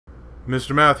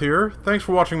Mr. Math here. Thanks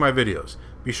for watching my videos.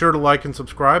 Be sure to like and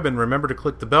subscribe, and remember to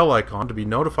click the bell icon to be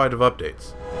notified of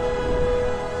updates.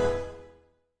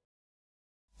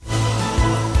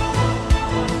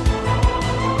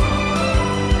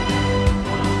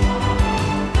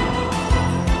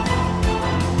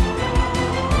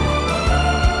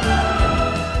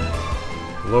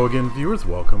 Hello again, viewers.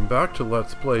 Welcome back to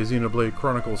Let's Play Xenoblade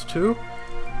Chronicles 2.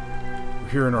 We're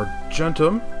here in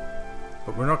Argentum,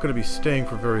 but we're not going to be staying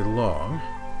for very long.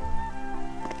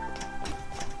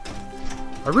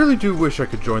 I really do wish I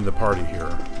could join the party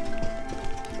here.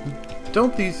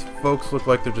 Don't these folks look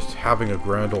like they're just having a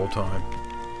grand old time?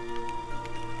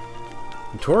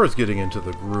 And Tora's getting into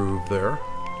the groove there.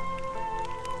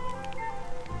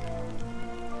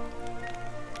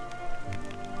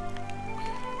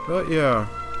 But yeah,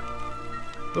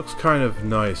 looks kind of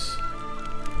nice.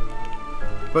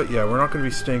 But yeah, we're not going to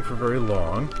be staying for very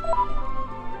long.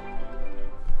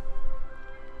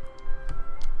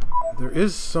 There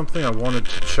is something I wanted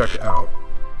to check out.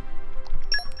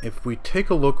 If we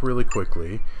take a look really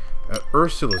quickly at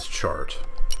Ursula's chart,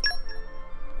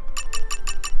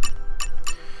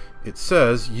 it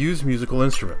says use musical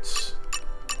instruments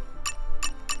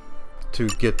to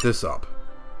get this up.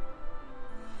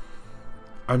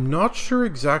 I'm not sure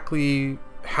exactly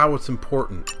how it's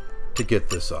important to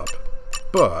get this up,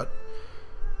 but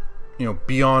you know,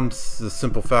 beyond the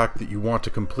simple fact that you want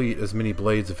to complete as many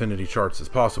Blades affinity charts as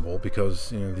possible,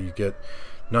 because you know you get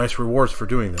nice rewards for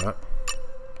doing that.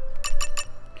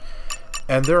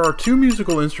 And there are two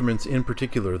musical instruments in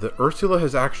particular that Ursula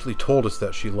has actually told us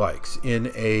that she likes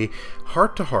in a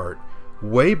heart-to-heart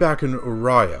way back in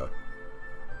Uriah.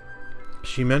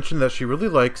 She mentioned that she really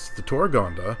likes the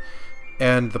Toraganda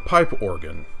and the pipe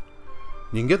organ.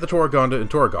 You can get the Toraganda in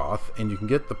Torgoth, and you can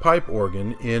get the pipe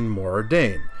organ in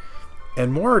Morardane.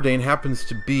 And Morardane happens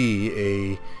to be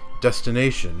a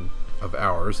destination of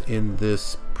ours in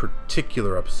this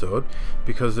particular episode,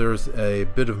 because there's a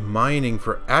bit of mining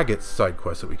for agates side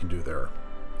quest that we can do there.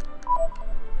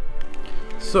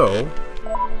 So,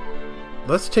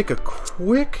 let's take a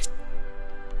quick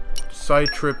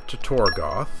side trip to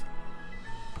Torgoth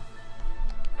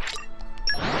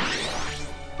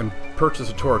and purchase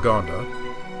a Toraganda,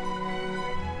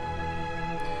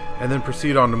 and then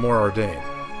proceed on to Morardane.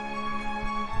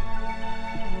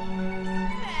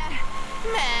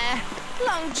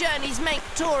 Long journeys make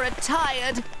Tora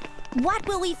tired. What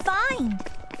will we find?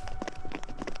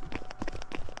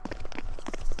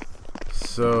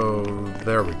 So,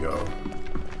 there we go.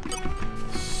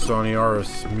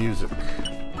 Soniaris music.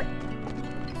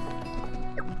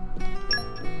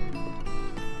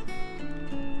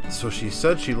 So she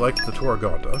said she liked the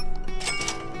Toraganda.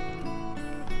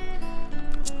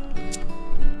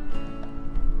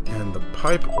 And the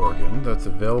pipe organ that's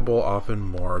available off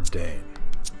in Morardane.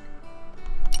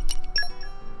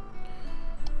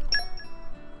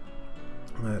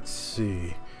 Let's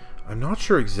see. I'm not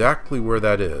sure exactly where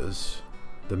that is,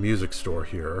 the music store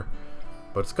here,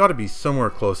 but it's got to be somewhere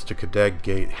close to Cadag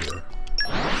Gate here,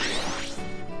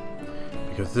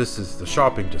 because this is the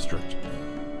shopping district.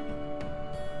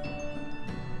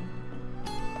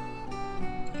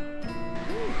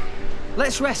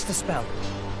 Let's rest a spell.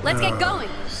 Let's get going.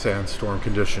 Sandstorm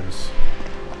conditions.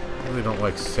 I really don't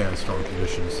like sandstorm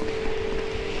conditions.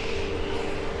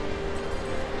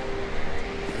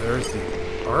 There's the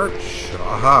art shop.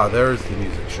 Aha, there's the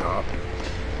music shop.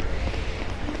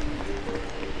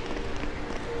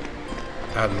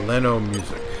 Adleno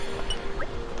Music.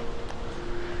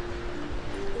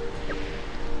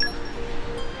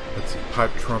 Let's see,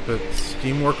 pipe trumpet,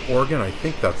 steamwork organ, I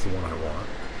think that's the one I want.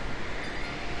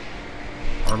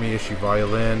 Army issue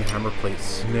violin, hammerplate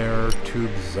snare,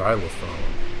 tube xylophone.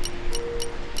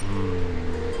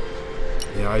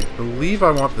 Yeah, I believe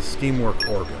I want the steamwork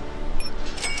organ.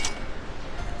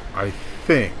 I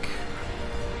think.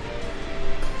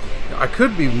 I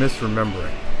could be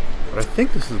misremembering, but I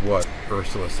think this is what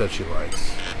Ursula said she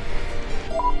likes.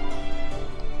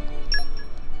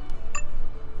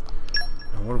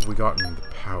 And what have we got in the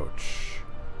pouch?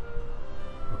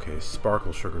 Okay,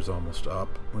 sparkle sugar's almost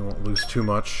up. We won't lose too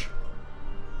much.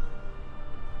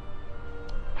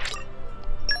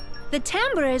 The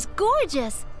timbre is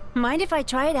gorgeous. Mind if I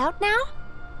try it out now?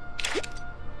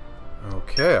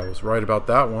 Okay, I was right about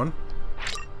that one.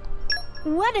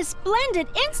 What a splendid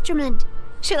instrument!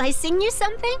 Shall I sing you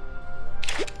something?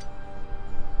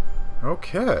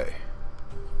 Okay.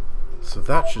 So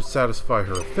that should satisfy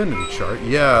her affinity chart.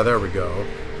 Yeah, there we go.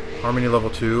 Harmony level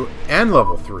 2 and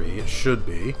level 3, it should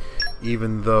be,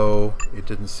 even though it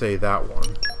didn't say that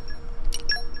one.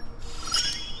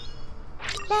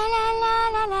 La la la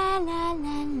la la la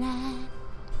la la.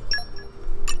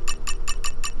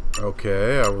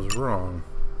 Okay, I was wrong.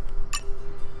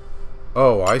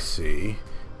 Oh, I see.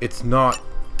 It's not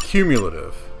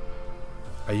cumulative.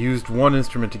 I used one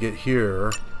instrument to get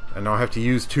here, and now I have to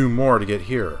use 2 more to get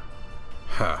here.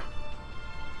 Ha.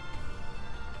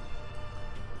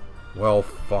 Well,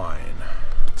 fine.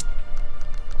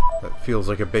 That feels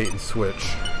like a bait and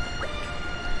switch.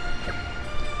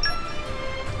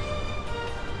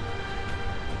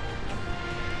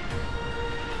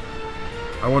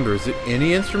 I wonder, is it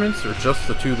any instruments or just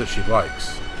the 2 that she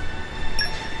likes?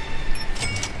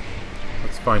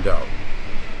 Let's find out.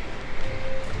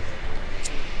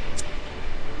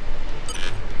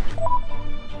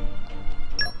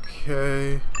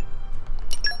 Okay.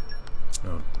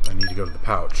 No, I need to go to the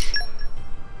pouch.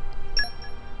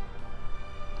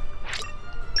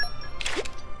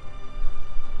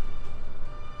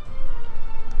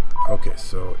 Okay,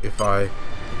 so if I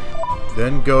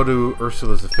then go to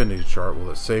Ursula's affinity chart,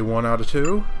 will it say 1 out of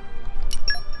 2?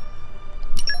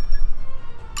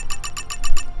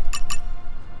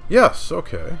 Yes,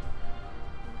 okay.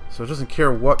 So it doesn't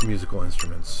care what musical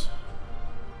instruments.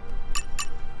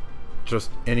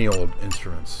 Just any old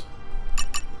instruments.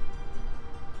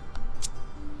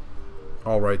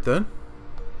 Alright then.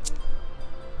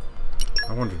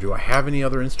 I wonder, do I have any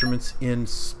other instruments in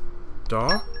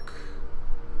stock?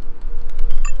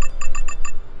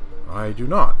 I do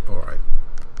not. Alright.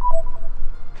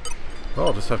 Well,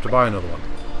 I'll just have to buy another one.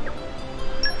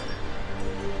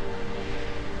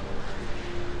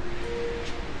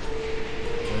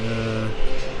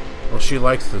 Well, she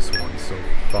likes this one, so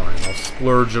fine. I'll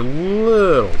splurge a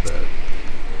little bit.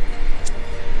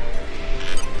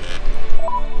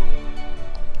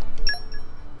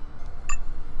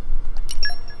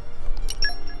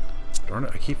 Darn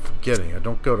it, I keep forgetting. I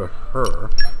don't go to her.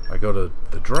 I go to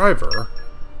the driver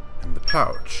and the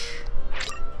pouch.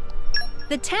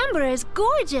 The timbre is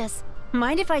gorgeous.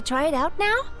 Mind if I try it out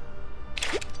now?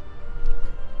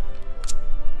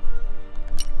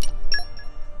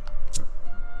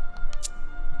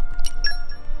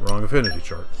 Wrong affinity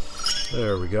chart.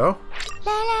 There we go.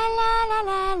 La la la la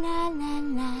la la la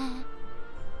la.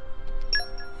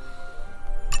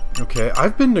 Okay,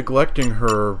 I've been neglecting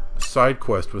her side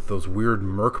quest with those weird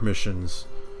merc missions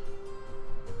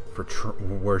for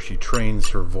where she trains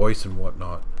her voice and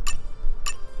whatnot.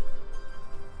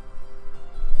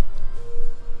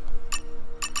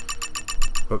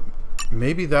 But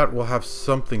maybe that will have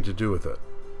something to do with it.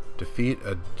 Defeat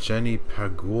a Jenny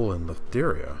Pagul in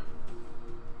Letheria.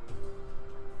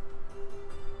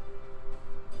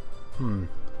 I'm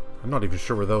not even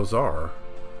sure where those are.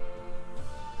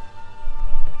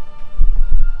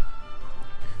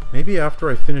 Maybe after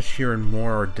I finish here in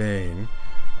More Ardane,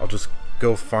 I'll just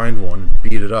go find one and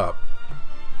beat it up.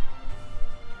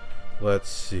 Let's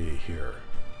see here.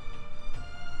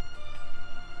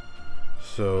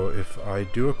 So if I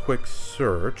do a quick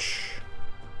search...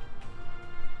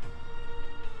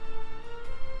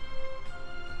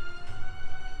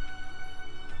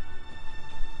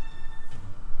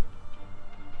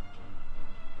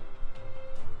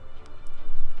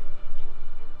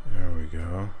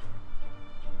 go.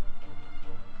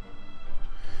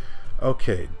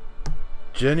 Okay,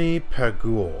 Jenny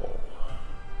Pagul.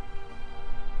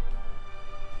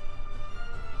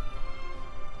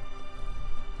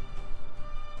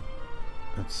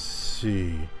 Let's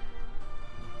see.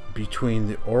 Between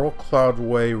the Oral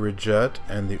Cloudway Ridgette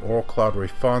and the Oral Cloudway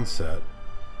Fonset,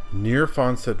 near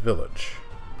Fonset Village.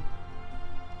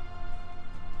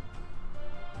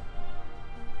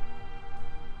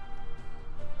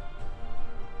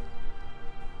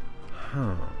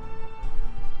 And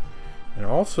it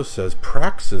also says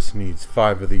Praxis needs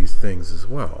 5 of these things as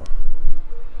well.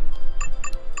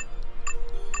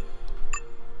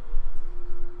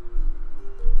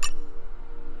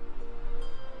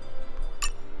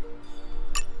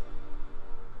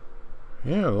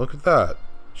 Yeah, look at that.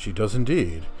 She does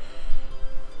indeed.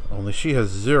 Only she has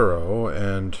 0,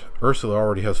 and Ursula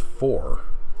already has 4.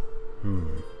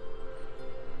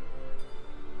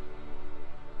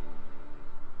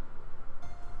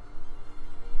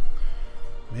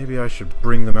 Maybe I should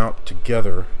bring them out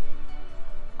together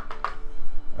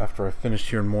after I finish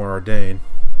here in More Ardane.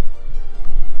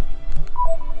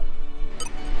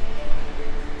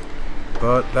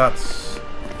 But that's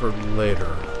for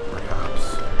later,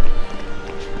 perhaps.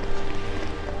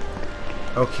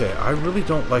 Okay, I really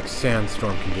don't like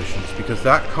sandstorm conditions because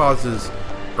that causes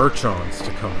Urchons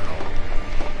to come out.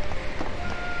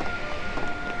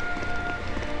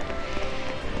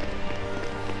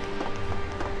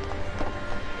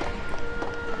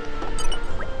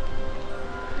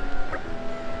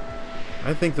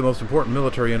 I think the most important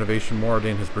military innovation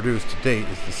Moradin has produced to date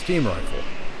is the steam rifle.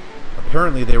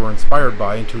 Apparently they were inspired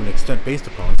by, and to an extent based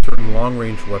upon, certain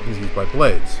long-range weapons used by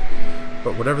blades.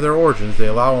 But whatever their origins, they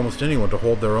allow almost anyone to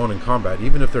hold their own in combat,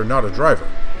 even if they're not a driver.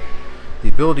 The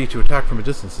ability to attack from a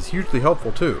distance is hugely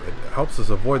helpful too. It helps us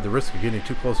avoid the risk of getting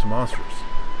too close to monsters.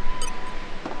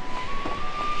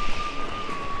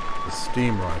 The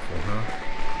steam rifle, huh?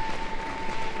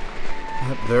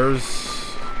 Yep, there's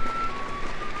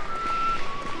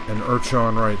an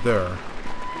Urchan right there.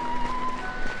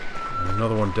 And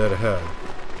another one dead ahead.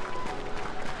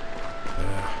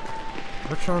 Yeah.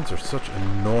 Urchans are such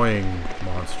annoying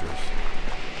monsters.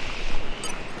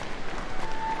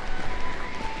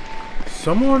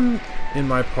 Someone in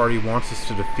my party wants us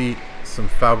to defeat some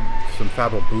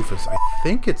Fabal Bufus. I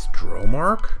think it's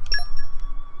Dromark?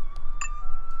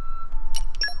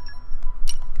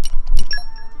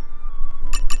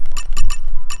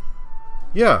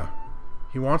 Yeah.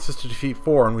 He wants us to defeat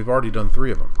 4, and we've already done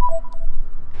 3 of them.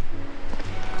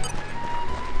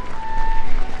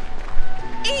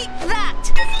 Eat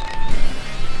that!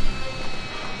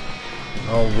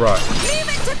 Alright. Leave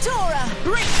it to Tora!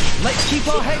 Let's keep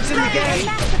our heads in the game!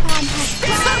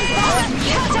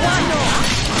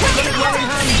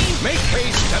 Make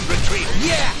haste and retreat!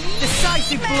 Yeah!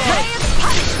 Decisive blow!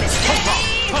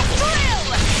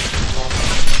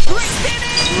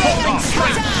 Rolling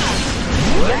slap!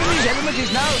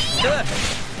 Everybody's now!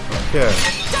 Okay.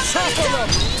 Topple them!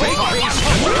 Take haste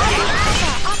and retreat!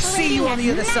 See you on the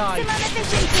other side!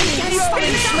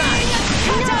 Rolling smash!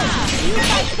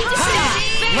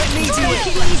 Let me do it!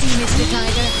 Easy, Mr.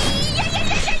 Tiger.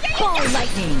 Ball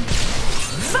lightning.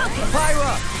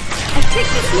 Pyra! I think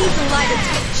this needs a lighter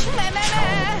touch.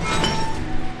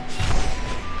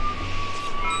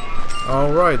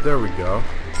 Alright, there we go.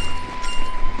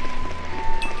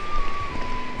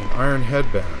 An iron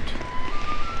headband.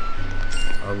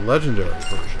 A legendary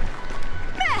version.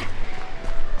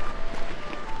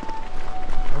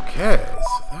 Okay,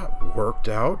 so that worked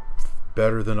out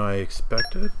better than I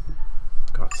expected.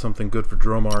 Got something good for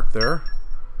Dromark there.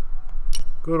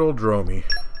 Good old Dromy.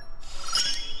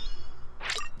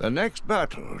 The next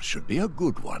battle should be a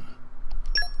good one.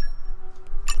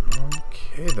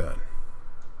 Okay then.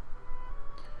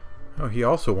 Oh, he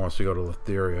also wants to go to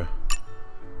Letheria.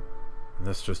 And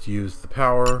let's just use the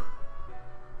power.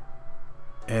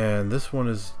 And this one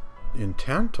is in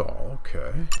Tantal,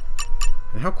 okay.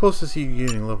 And how close is he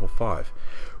getting level 5?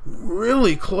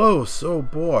 Really close, oh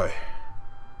boy.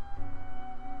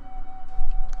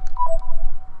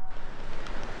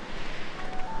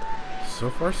 So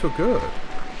far so good.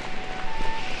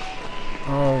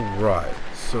 Alright,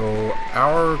 so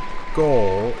our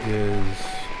goal is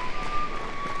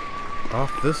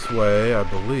off this way, I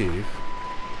believe.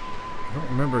 I don't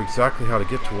remember exactly how to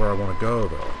get to where I want to go,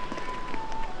 though.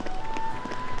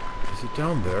 Is it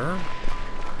down there?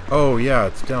 Oh, yeah,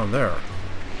 it's down there.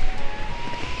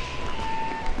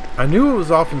 I knew it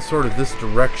was off in sort of this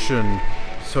direction,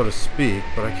 so to speak,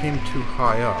 but I came too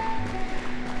high up.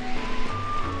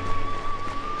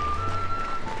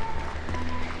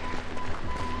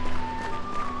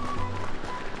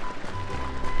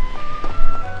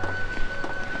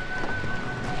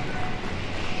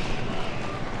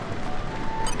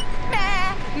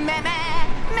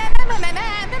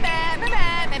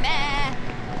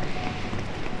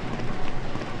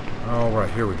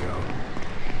 Alright, here we go.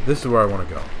 This is where I want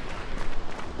to go.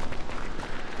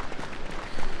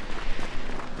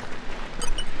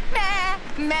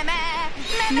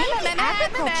 Maybe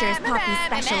agriculture's Poppy's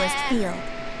specialist field.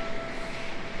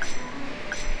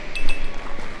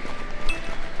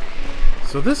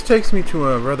 So this takes me to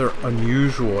a rather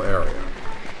unusual area.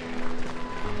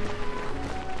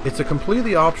 It's a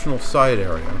completely optional side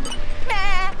area.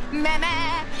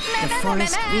 The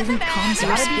forest really calms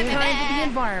your Gotta be spirit. kind to the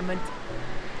environment.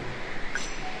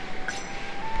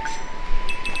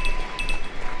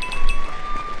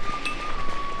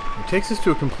 It takes us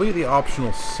to a completely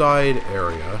optional side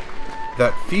area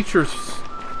that features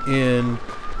in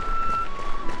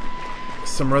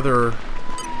some rather,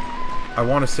 I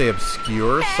want to say,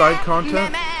 obscure side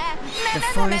content. The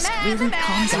forest really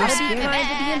calms your Gotta be spirit. kind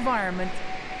to the environment.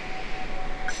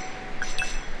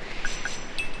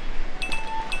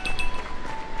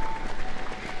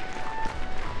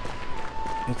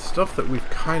 It's stuff that we've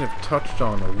kind of touched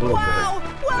on a little Wow!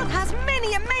 World has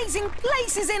many amazing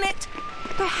places in it!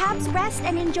 Perhaps rest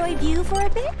and enjoy view for a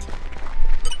bit?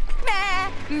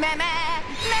 Maybe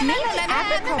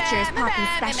agriculture's Poppy's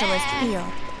specialist field.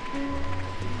 bit.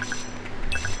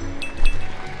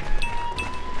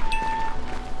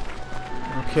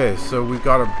 Okay, so we've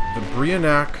got the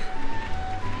Brionac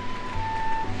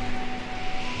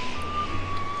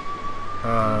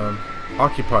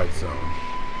occupied zone.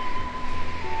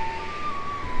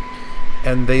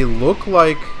 And they look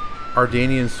like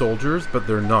Ardanian soldiers, but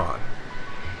they're not.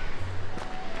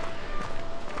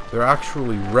 They're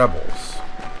actually rebels.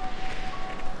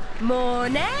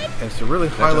 Morning. And it's a really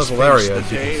high-level area,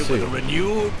 as you can see.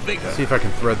 Renewed vigor. Let's see if I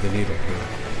can thread the needle here.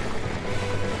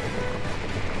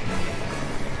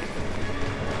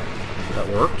 That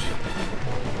worked.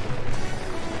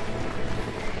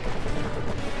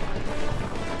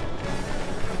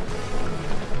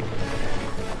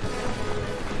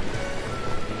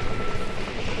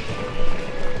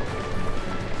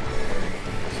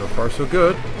 So far, so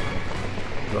good.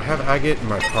 Do I have agate in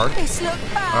my party? This look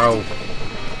bad. Oh,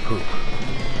 poop.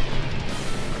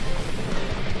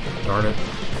 Darn it.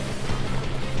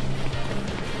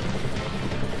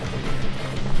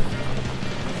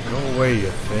 Go away, you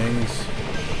things.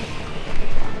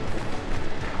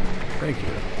 Thank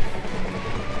you.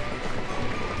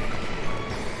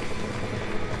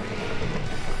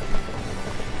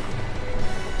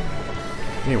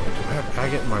 Anyway, do I have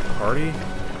agate in my party?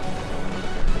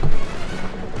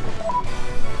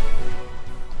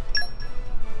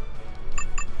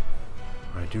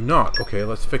 I do not. Okay,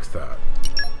 let's fix that.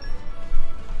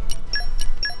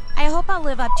 I hope I'll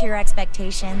live up to your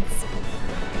expectations.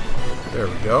 There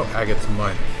we go. Agate's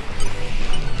mine.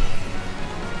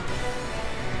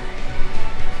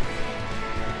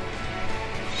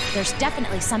 There's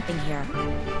definitely something here.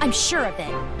 I'm sure of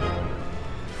it.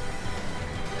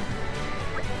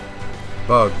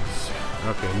 Bugs.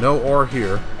 Okay, no ore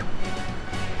here.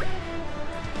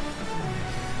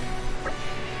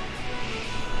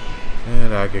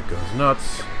 And agate goes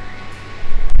nuts.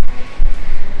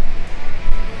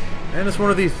 And it's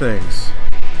one of these things.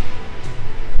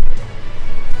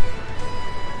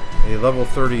 A level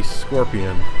 30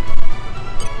 scorpion.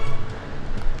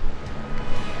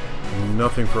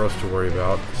 Nothing for us to worry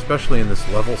about, especially in this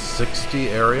level 60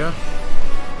 area.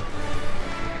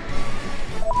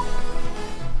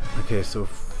 Okay, so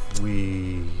if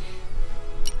we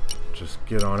just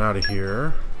get on out of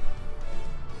here.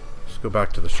 Let's go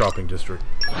back to the shopping district.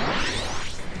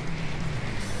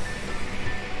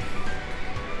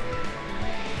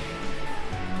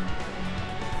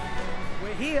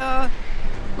 We're here.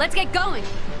 Let's get going.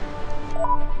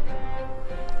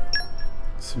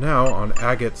 So now on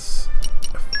Agate's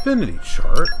affinity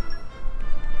chart,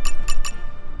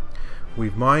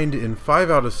 we've mined in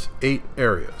 5 out of 8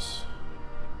 areas.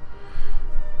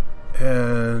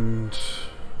 And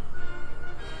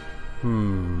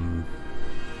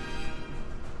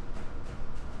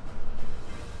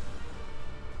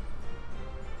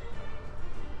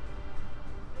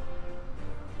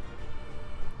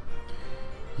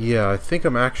yeah, I think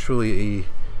I'm actually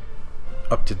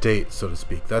up to date, so to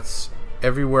speak. That's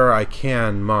everywhere I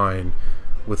can mine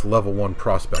with level 1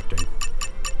 prospecting.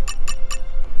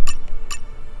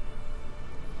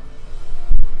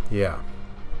 Yeah.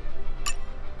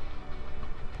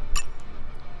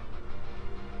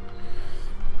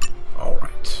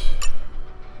 Alright.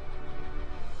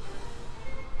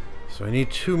 So I need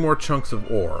 2 more chunks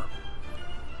of ore.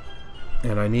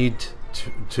 And I need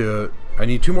I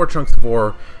need 2 more chunks of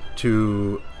ore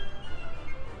to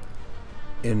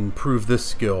improve this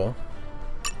skill.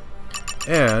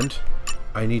 And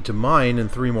I need to mine in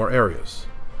 3 more areas.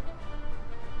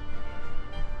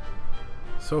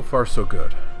 So far, so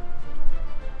good.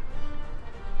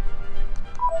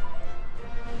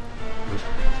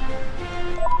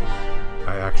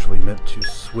 I actually meant to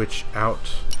switch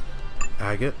out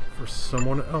agate for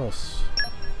someone else.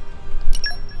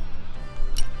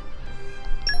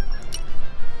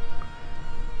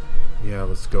 Yeah,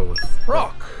 let's go with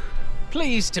Rock.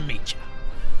 Pleased to meet you.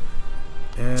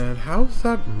 And how's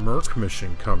that Merc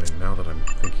mission coming, now that I'm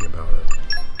thinking about it?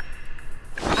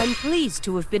 I'm pleased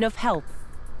to have been of help.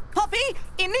 Poppy,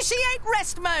 initiate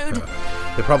rest mode.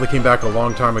 They probably came back a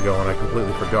long time ago and I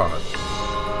completely forgot.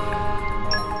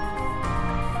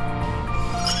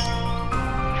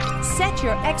 Set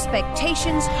your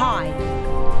expectations high.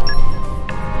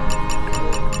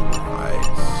 Right,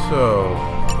 so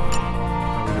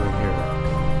how are we doing here?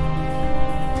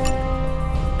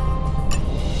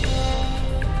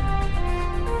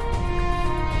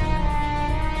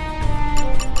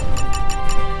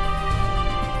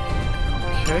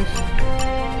 Okay.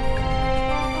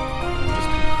 Just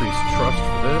increase trust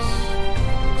for this.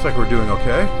 Looks like we're doing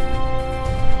okay.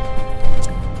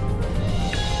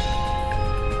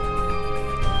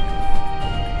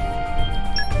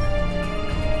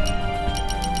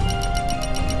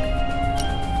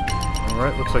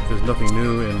 Alright, looks like there's nothing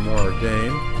new in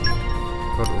Ardane.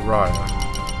 Go to Raya.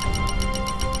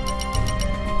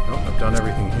 Nope, I've done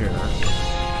everything here.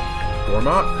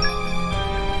 Gormott?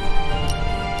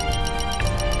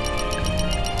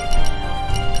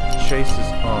 Chase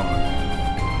is on.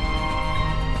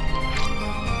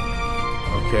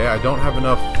 Okay, I don't have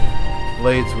enough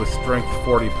blades with strength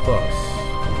 40 plus.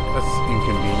 That's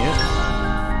inconvenient.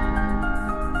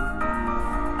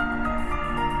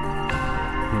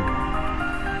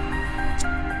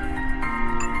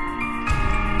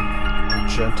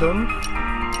 Argentum.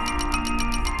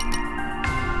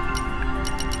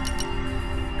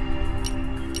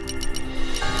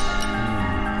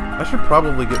 I should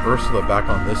probably get Ursula back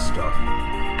on this stuff.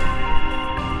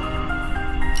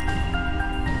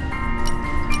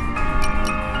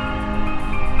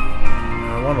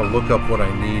 I want to look up what I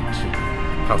need to...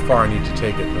 how far I need to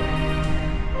take it, though.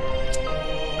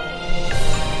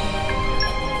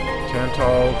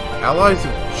 Tantal, Allies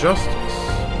of Justice.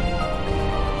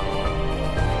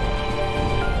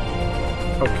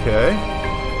 Okay.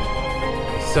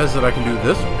 It says that I can do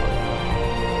this one.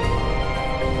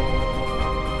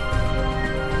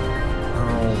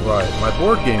 Right, my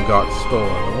board game got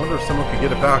stolen. I wonder if someone could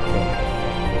get it back for me.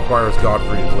 It requires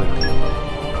Godfrey to leave.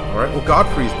 Alright, well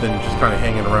Godfrey's been just kind of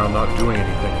hanging around not doing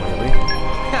anything lately.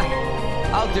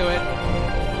 I'll do it.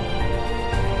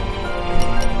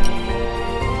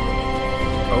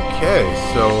 Okay,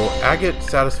 so Agate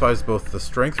satisfies both the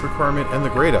strength requirement and the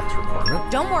Great Axe requirement.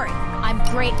 Don't worry, I'm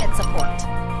great at support.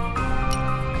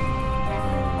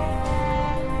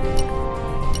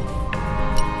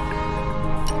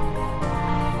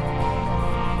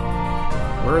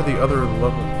 Where are the other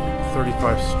level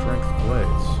 35 strength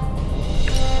blades?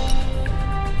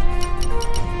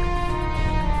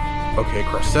 Okay,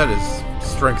 Cressette is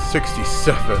strength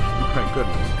 67. My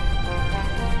goodness.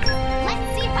 Let's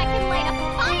see if I can light a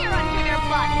fire under their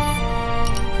butts.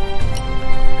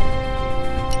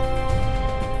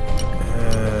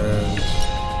 And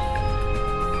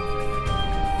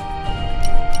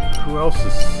who else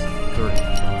is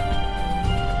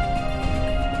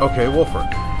 35? Okay, Wolfert.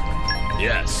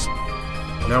 Yes.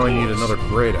 Now I need another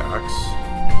Great Axe.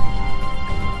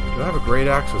 Do I have a Great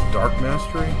Axe with Dark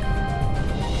Mastery?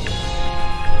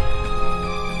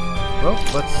 Well,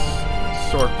 let's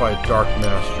sort by Dark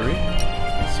Mastery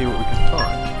and see what we can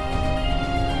find.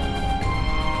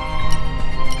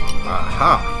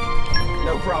 Aha!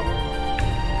 No problem.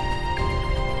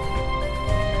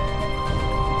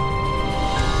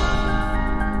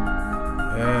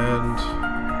 And...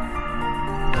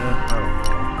 I don't know.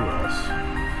 Who else?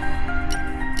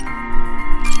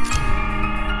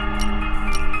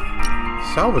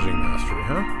 Salvaging Mastery,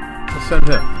 huh? Let's send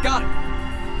him. Got it.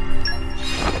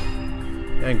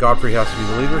 And Godfrey has to be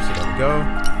the leader, so there we go.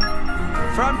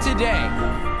 From today,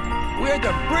 we're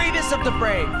the bravest of the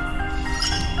brave.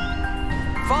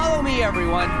 Follow me,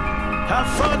 everyone. Have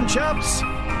fun, chaps.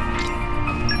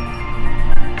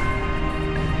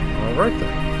 Alright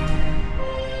then.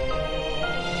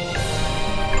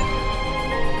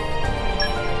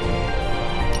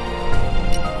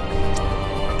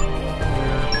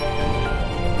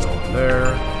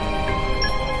 There.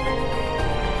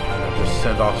 And I'll just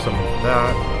send off some of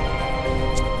that.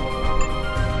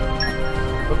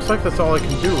 Looks like that's all I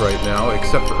can do right now,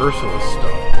 except for Ursula's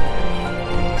stuff.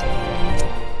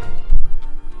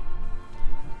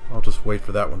 I'll just wait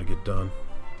for that one to get done.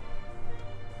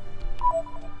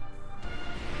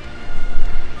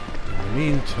 In the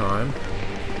meantime,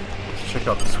 let's check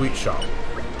out the sweet shop.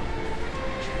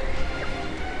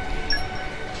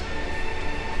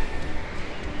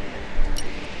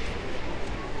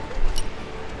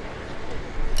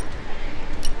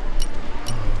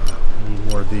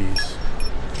 More of these.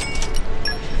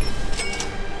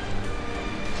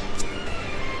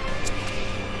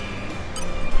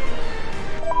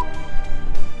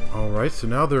 Alright, so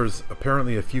now there's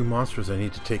apparently a few monsters I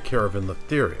need to take care of in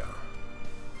Letheria.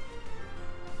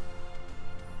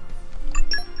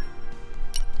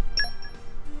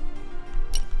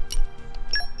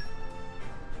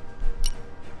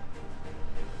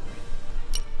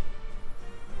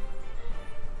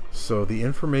 So the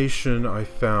information I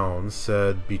found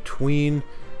said between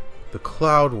the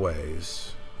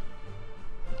Cloudways.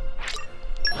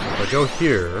 If I go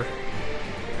here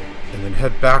and then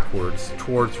head backwards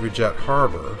towards Rejet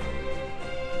Harbor,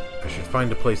 I should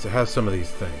find a place that has some of these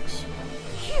things.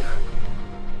 Phew.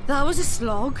 That was a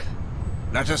slog.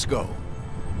 Let us go.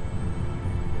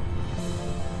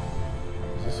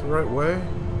 Is this the right way?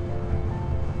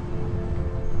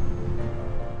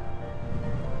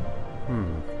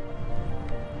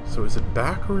 So is it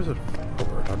back or is it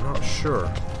forward? I'm not sure.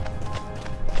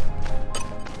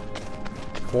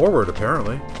 Forward,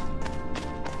 apparently.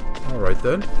 Alright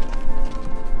then.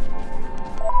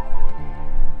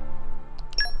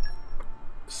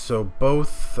 so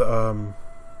both... was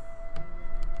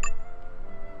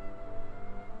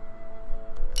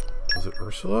it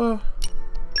Ursula?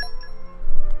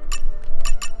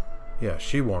 Yeah,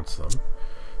 she wants them.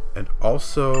 And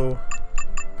also...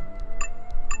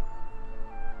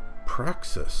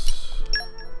 Praxis.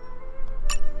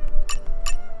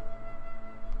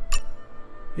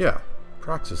 Yeah,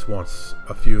 Praxis wants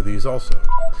a few of these also.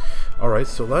 Alright,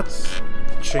 so let's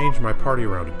change my party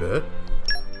around a bit.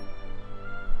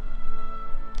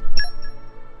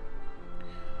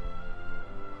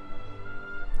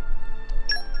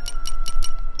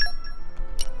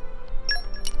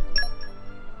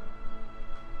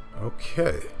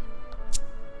 Okay.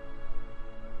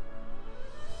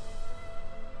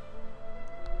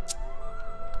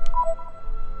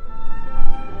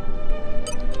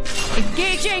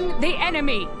 Engaging the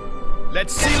enemy.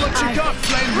 Let's see what you got,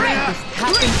 Flame Bringer.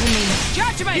 Happened to me.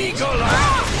 Judgment. Eagle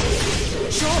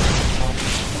Sure.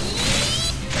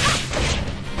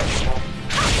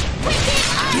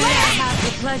 May I have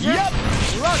the pleasure? Yep.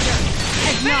 Roger.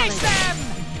 Finish them.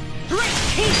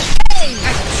 Repeat.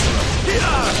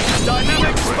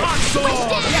 Dynamic Spark Sword.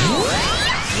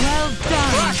 Well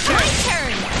done. My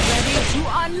turn. Ready to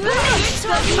unleash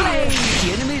the flame. The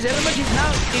enemy's element is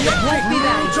now in the Won't be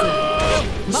that.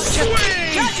 Much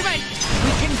Judgment.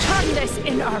 We can turn this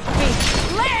in our face.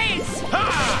 Blaze.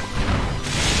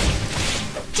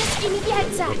 Just give me the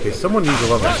heads up. Okay, someone needs a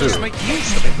level 2. Just make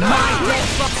use of it now.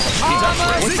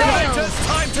 Armor fails. It's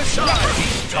time to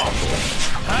shine.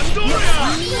 Pandoria.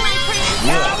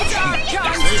 Now's our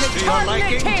chance to turn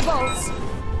the tables.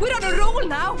 We're on a roll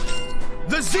now.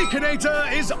 The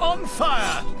Zekinator is on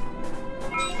fire.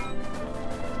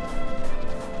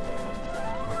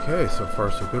 Okay, so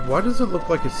far so good. Why does it look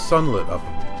like it's sunlit up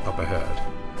ahead?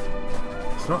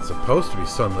 It's not supposed to be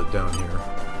sunlit down here.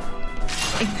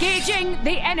 Engaging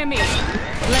the enemy.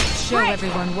 Let's show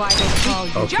everyone why they call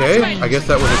you. Okay, Judgment. I guess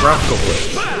that was a graphical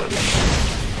glitch.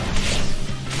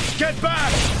 Get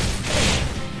back.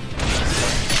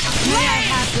 May I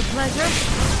have the pleasure?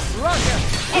 Roger.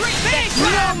 Expect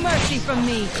no mercy from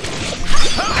me.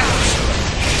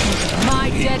 My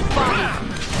dead body.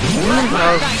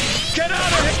 Get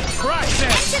out of here.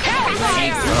 Praxis.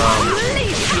 Hellfire.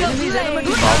 Release the flame.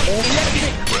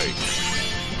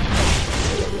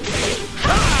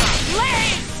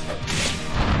 Blaze.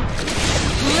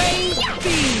 Rain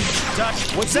beam.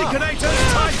 What's Zekinator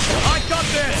tight. I got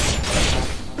this.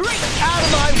 Out of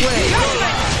my way.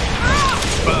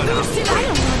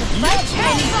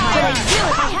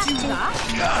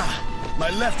 My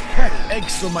left pec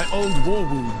aches from my old war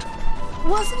wound.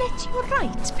 Wasn't it your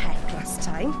right peck last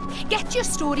time? Get your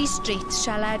story straight,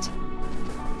 Shalad.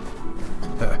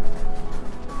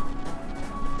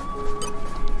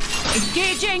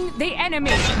 Engaging the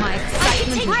enemy. My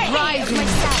excitement is rising.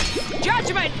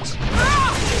 Judgment.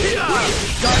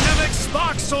 Dynamic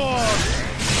Spark Sword.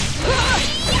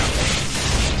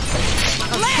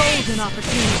 A golden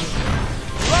opportunity.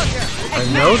 Roger. I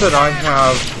know that I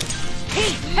have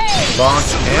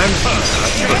launch and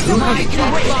but who has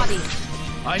Body.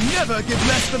 I never give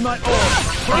less than my all.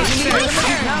 Praxis.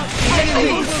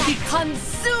 Enemy will be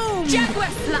consumed. Jaguar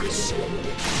flash.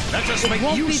 Let us make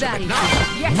Won't be use of that it easy. now.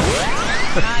 Yes.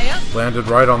 High up. landed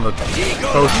right on the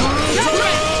poster.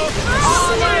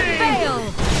 Armor fail.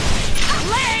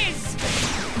 Blaze.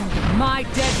 My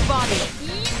dead body.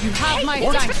 You have my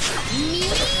thanks.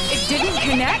 It didn't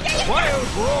connect. Wild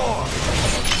roar.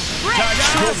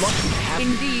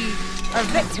 Indeed, our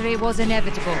victory was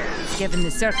inevitable, given the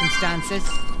circumstances.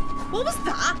 What was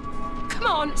that? Come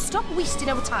on, stop wasting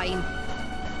our time.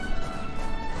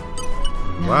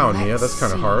 Wow, Nia, that's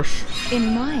kind of harsh.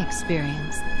 In my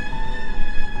experience,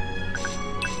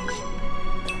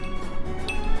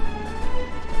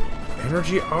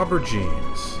 Energy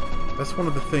aubergines. That's one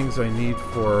of the things I need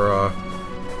for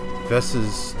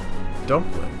Vess's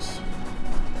dumplings.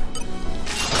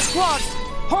 squad,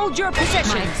 hold your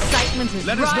position. My excitement is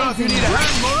Let us know if you rising. need a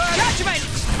hand, Moran. Judgment.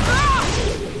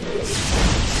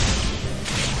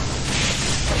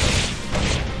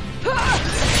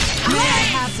 May I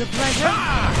have the pleasure?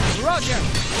 Roger.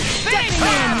 Stepping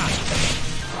in.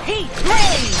 Heat.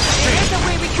 Blaze. There is a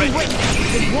way we can win.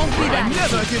 It won't be that.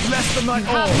 Never give less than my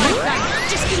all. Have my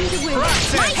thanks. Just give me the will.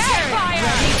 Hellfire.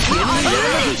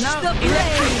 Unleash the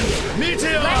blaze.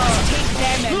 Meteor. Let's take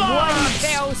them in one Blast.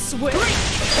 fell swoop.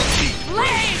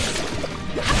 Blaze.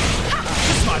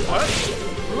 This might work.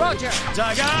 Roger.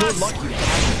 Daggers.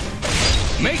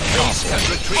 Make haste and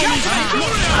retreat.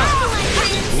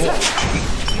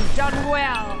 You've done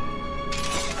well.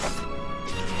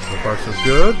 So far, so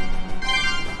good.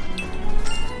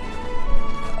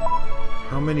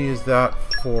 How many is that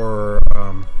for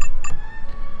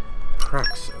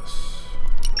Praxis.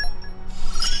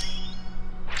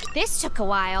 This took a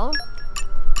while.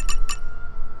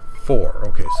 4.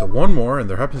 Okay, so one more, and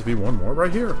there happens to be one more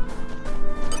right here.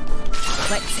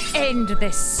 Let's end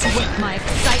this with my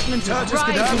excitement of Just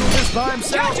get out of this by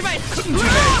himself. Judgment! Couldn't you,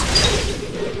 mate?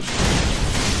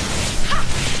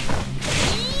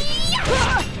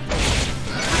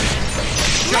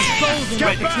 Golden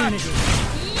opportunity.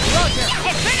 Roger,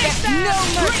 expect no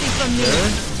mercy from me.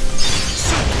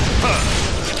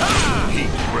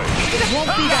 It won't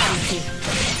be that easy.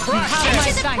 You have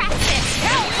my thanks.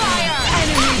 Hellfire!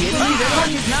 Enemy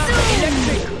is now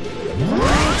electric.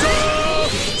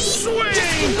 Swing!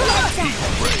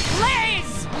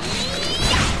 Blaze!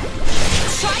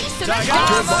 Try to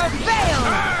Armor veil!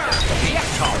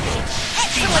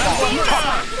 Excellent,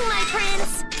 my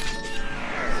prince.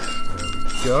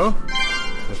 Go.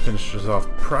 That finishes off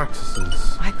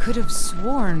Praxis's I could have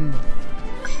sworn.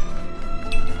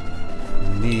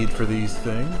 need for these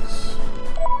things.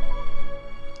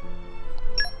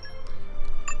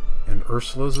 And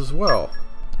Ursula's as well.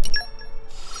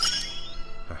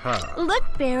 Haha. Look,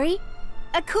 Barry.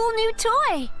 A cool new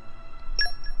toy.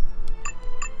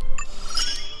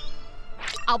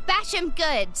 I'll bash him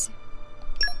good.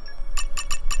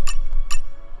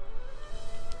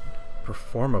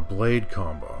 Perform a blade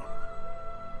combo.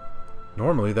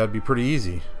 Normally that'd be pretty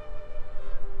easy.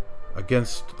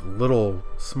 Against little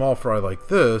small fry like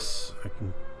this,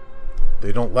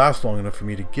 they don't last long enough for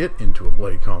me to get into a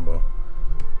blade combo.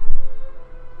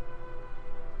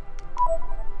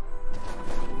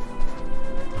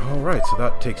 Alright, so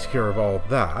that takes care of all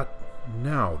that.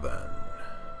 Now then.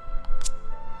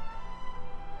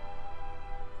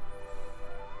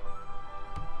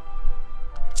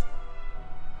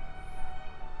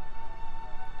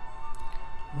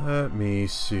 Let me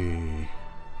see.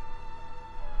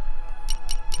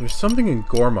 There's something in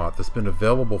Gormott that's been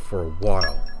available for a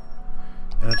while,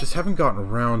 and I just haven't gotten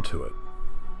around to it.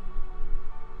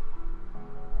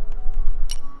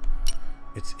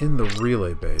 It's in the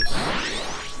relay base.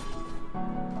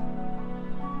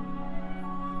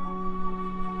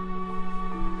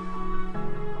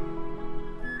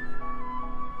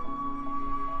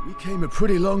 We came a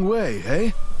pretty long way,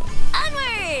 eh?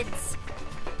 Onwards!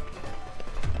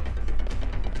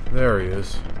 There he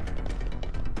is.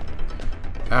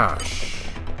 Ash.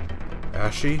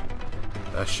 Ashy?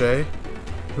 Ashe?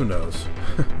 Who knows?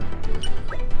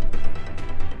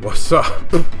 What's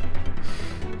up?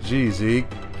 Gee, Zeke.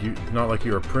 Not like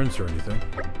you're a prince or anything.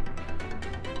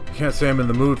 You can't say I'm in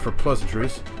the mood for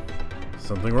pleasantries.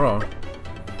 Something wrong.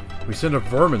 We sent a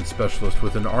vermin specialist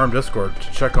with an armed escort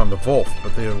to check on the Wolf,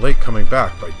 but they are late coming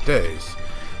back by days.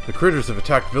 The critters have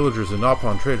attacked villagers and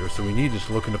Napon traders, so we needed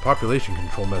to look into population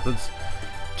control methods.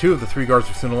 2 of the 3 guards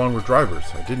we sent along were drivers.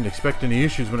 I didn't expect any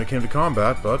issues when it came to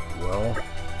combat, but, well...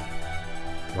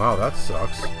 Wow, that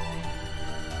sucks.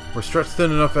 We're stretched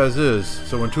thin enough as is,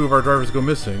 so when 2 of our drivers go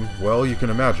missing, well, you can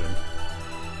imagine.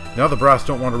 Now the brass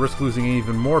don't want to risk losing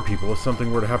even more people if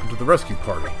something were to happen to the rescue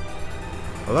party.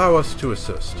 Allow us to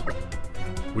assist.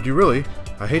 Would you really?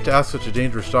 I hate to ask such a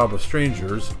dangerous job of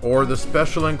strangers, or the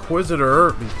Special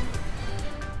Inquisitor...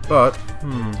 But,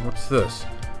 what's this?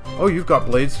 Oh, you've got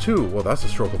blades too. Well, that's a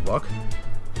stroke of luck.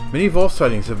 Many Wolf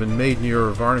sightings have been made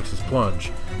near Varnix's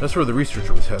Plunge. That's where the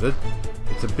researcher was headed.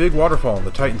 It's a big waterfall in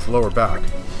the Titan's lower back.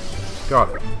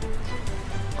 Got it.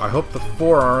 I hope the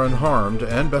 4 are unharmed,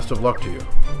 and best of luck to you.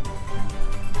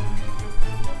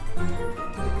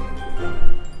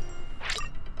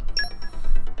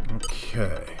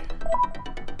 Okay.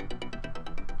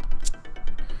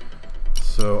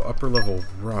 So, upper level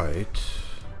right.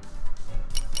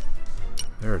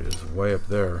 There it is, way up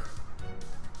there.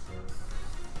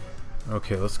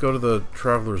 Okay, let's go to the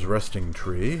Traveler's Resting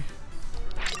Tree.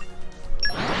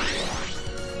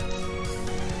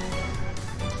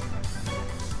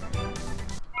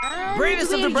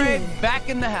 Bravest of the brave, back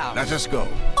in the house. Let us go.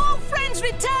 All friends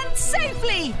returned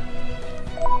safely!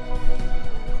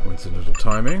 Coincidental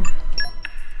timing.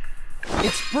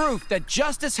 It's proof that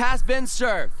justice has been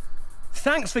served.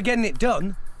 Thanks for getting it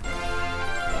done.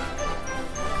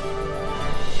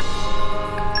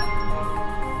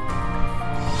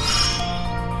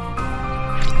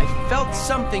 I felt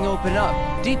something open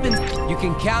up. Deep in... You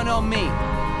can count on me.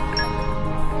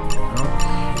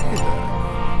 Okay, then.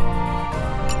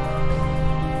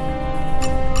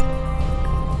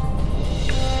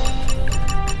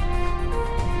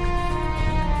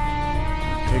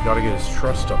 Okay, gotta get his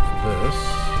trust up for this.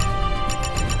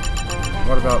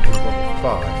 What about level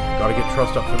 5? Gotta get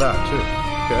trust up for that, too.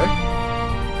 Okay.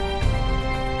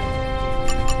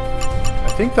 I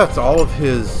think that's all of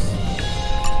his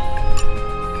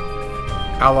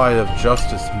Ally of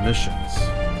Justice missions.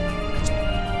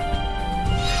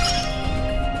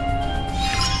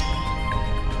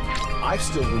 I've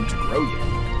still room to grow yet.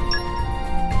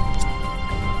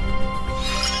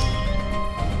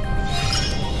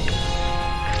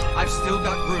 I've still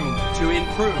got room to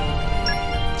improve.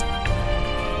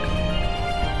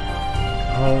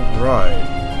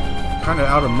 Alright. Kind of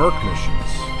out of Merc missions.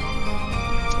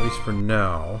 At least for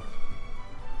now.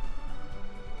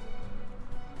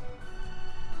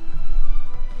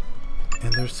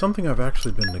 And there's something I've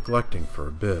actually been neglecting for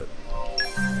a bit.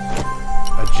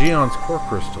 Aegeon's core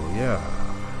crystal, yeah.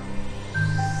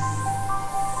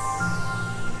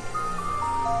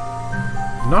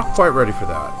 Not quite ready for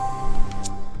that.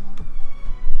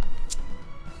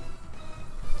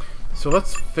 So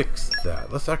let's fix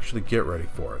that. Let's actually get ready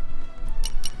for it.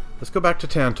 Let's go back to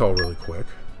Tantal really quick.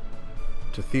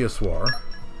 To Theoswar.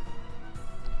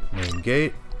 Main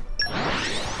gate.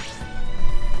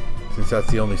 Since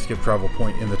that's the only skip travel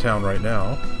point in the town right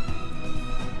now.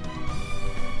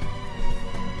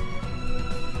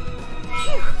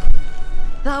 Phew.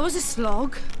 That was a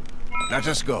slog. Let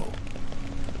us go.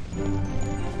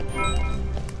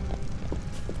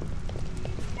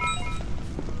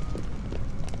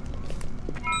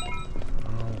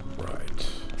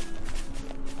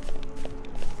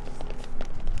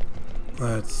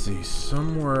 Let's see,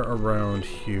 somewhere around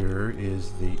here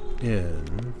is the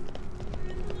inn.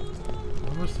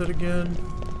 What was that again?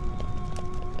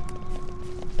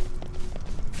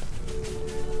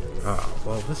 Ah,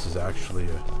 well, this is actually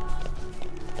a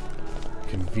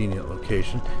convenient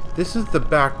location. This is the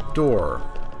back door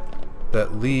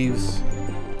that leaves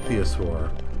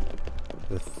Theoswar,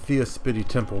 the Theospidi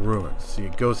Temple ruins. See,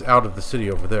 it goes out of the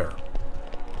city over there.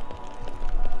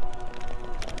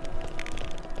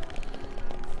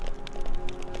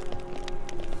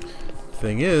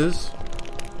 Thing is,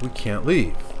 we can't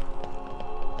leave.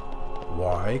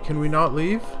 Why can we not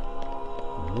leave?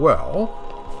 Well,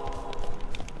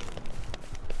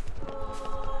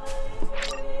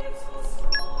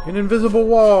 an invisible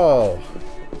wall.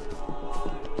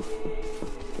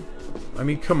 I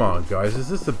mean, come on, guys. Is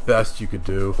this the best you could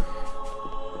do?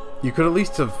 You could at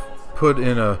least have put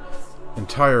in a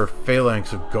entire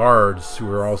phalanx of guards who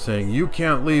are all saying, "You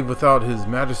can't leave without His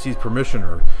Majesty's permission,"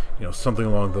 or you know, something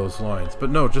along those lines. But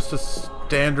no, just a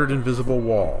standard invisible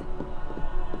wall.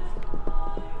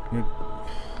 You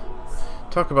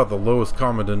talk about the lowest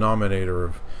common denominator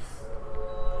of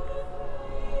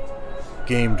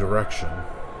game direction.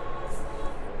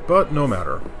 But no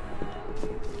matter.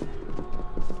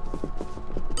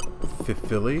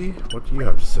 Philly, what do you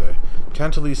have to say?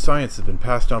 Tantalese science has been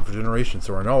passed down for generations,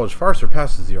 so our knowledge far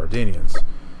surpasses the Ardanians.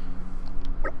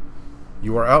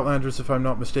 You are Outlanders, if I'm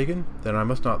not mistaken? Then I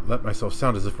must not let myself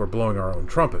sound as if we're blowing our own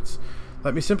trumpets.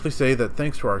 Let me simply say that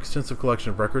thanks to our extensive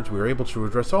collection of records, we are able to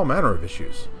address all manner of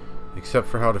issues. Except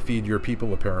for how to feed your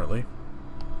people, apparently.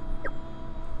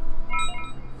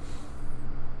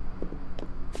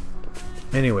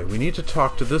 Anyway, we need to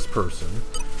talk to this person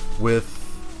with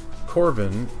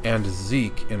Corvin and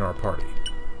Zeke in our party.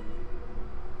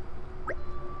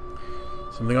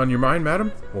 Something on your mind,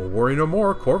 madam? Well, worry no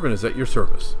more. Corvin is at your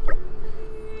service.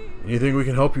 Anything we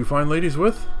can help you fine ladies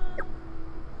with?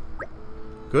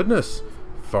 Goodness,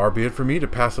 far be it from me to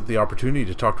pass up the opportunity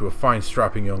to talk to a fine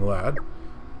strapping young lad.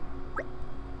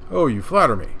 Oh, you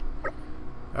flatter me.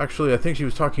 Actually, I think she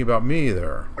was talking about me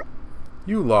there.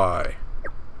 You lie.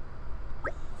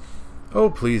 Oh,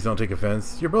 please don't take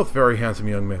offense. You're both very handsome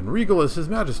young men, regal as His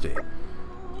Majesty.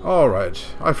 All right,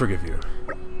 I forgive you.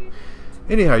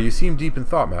 Anyhow, you seem deep in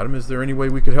thought, madam. Is there any way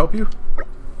we could help you?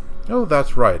 Oh,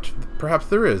 that's right. Perhaps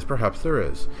there is, perhaps there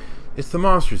is. It's the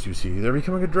monsters, you see. They're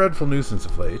becoming a dreadful nuisance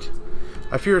of late.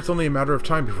 I fear it's only a matter of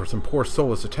time before some poor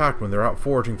soul is attacked when they're out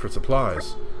foraging for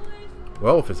supplies.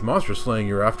 Well, if it's monster slaying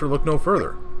you're after, look no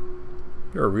further.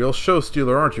 You're a real show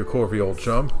stealer, aren't you, Corvy, old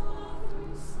chum?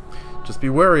 Just be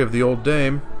wary of the old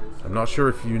dame. I'm not sure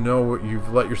if you know what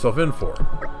you've let yourself in for.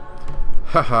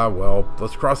 Haha, well,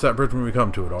 let's cross that bridge when we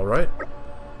come to it, alright?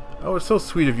 Oh, it's so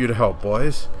sweet of you to help,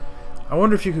 boys. I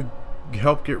wonder if you could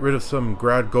help get rid of some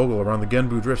Grad Gogol around the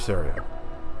Genbu Drifts area.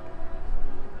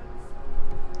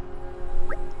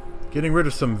 Getting rid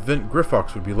of some Vint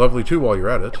Griffox would be lovely too while you're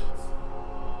at it.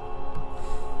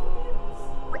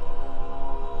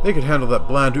 They could handle that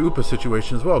bland Upa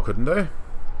situation as well, couldn't they?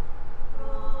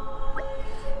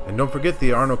 And don't forget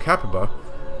the Arno Kapaba.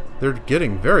 They're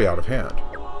getting very out of hand.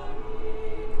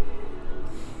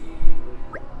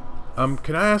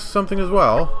 Can I ask something as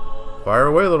well? Fire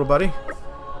away, little buddy.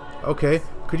 Okay,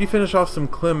 could you finish off some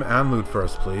Klim Anlud for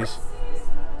us, please?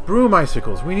 broom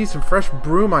icicles. We need some fresh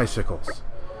broom icicles.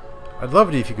 I'd love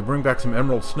it if you could bring back some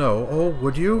emerald snow. Oh,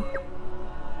 would you?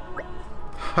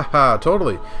 Haha,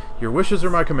 totally. Your wishes are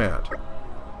my command.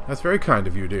 That's very kind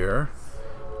of you, dear.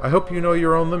 I hope you know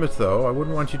your own limits, though. I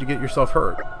wouldn't want you to get yourself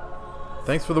hurt.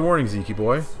 Thanks for the warning, Zeke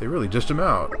boy. They really dished him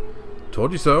out.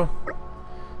 Told you so.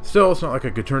 Still, it's not like I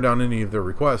could turn down any of their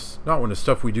requests. Not when it's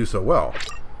stuff we do so well.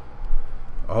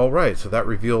 Alright, so that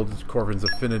revealed Corvin's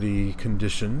affinity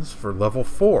conditions for level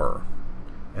 4.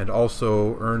 And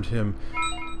also earned him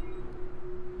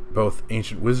both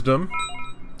Ancient Wisdom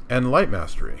and Light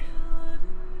Mastery.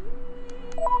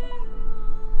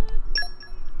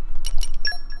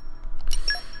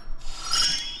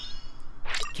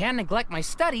 Can't neglect my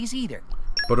studies either.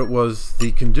 But it was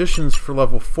the conditions for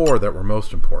level 4 that were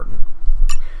most important.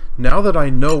 Now that I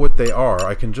know what they are,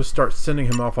 I can just start sending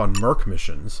him off on merc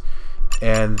missions,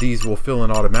 and these will fill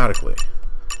in automatically.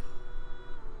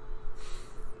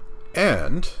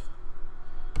 And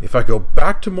if I go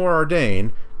back to Mor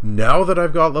Ardain, now that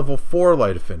I've got level 4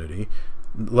 light affinity,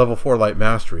 level 4 light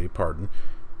mastery, pardon,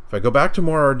 if I go back to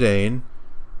Mor Ardain,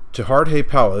 to Hardhay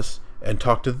Palace, and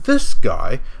talk to this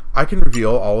guy, I can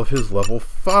reveal all of his level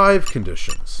 5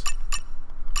 conditions.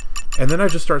 And then I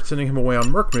just start sending him away on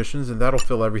merc missions, and that'll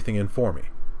fill everything in for me.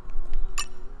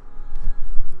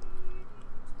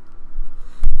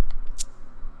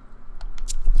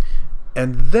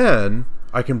 And then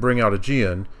I can bring out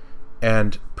Aegeon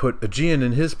and put Aegeon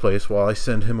in his place while I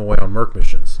send him away on merc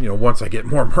missions. You know, once I get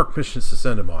more merc missions to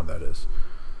send him on, that is.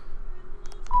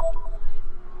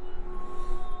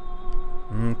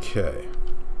 Okay.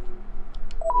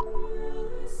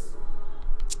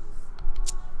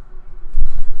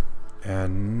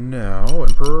 And now,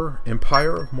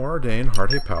 Empire of Mor Ardain,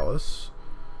 Hardhay Palace,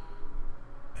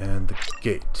 and the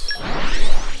gate.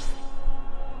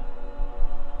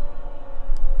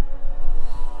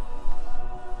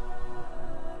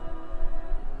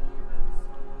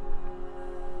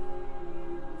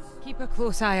 Keep a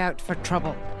close eye out for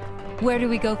trouble. Where do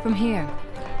we go from here?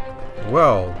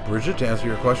 Well, Bridget, to answer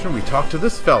your question, we talked to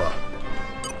this fella.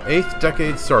 8th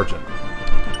Decade Sergeant.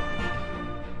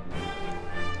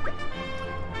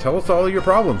 Tell us all of your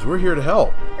problems. We're here to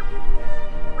help.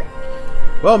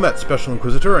 Well met, Special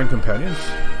Inquisitor and companions.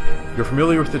 You're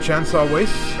familiar with the Chancel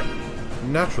Wastes?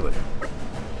 Naturally.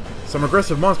 Some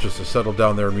aggressive monsters have settled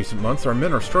down there in recent months. Our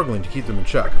men are struggling to keep them in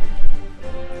check.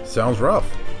 Sounds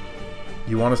rough.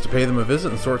 You want us to pay them a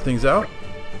visit and sort things out?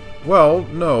 Well,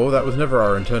 no, that was never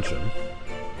our intention.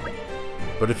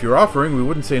 But if you're offering, we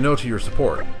wouldn't say no to your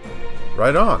support.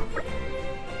 Right on.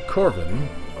 Corvin,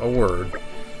 a word.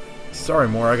 Sorry,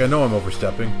 Morag, I know I'm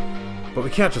overstepping. But we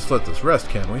can't just let this rest,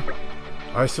 can we?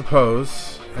 I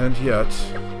suppose, and yet...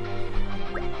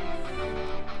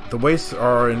 The Wastes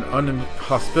are an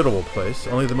unhospitable place.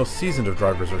 Only the most seasoned of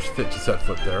drivers are fit to set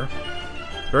foot there.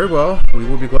 Very well, we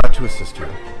will be glad to assist you.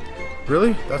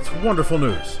 Really? That's wonderful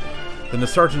news. Then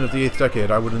as Sergeant of the 8th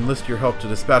Decade, I would enlist your help to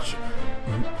dispatch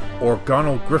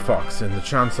Orgonal Griffox in the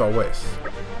Chancel Wastes.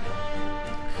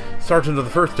 Sergeant of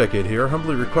the 1st Decade here,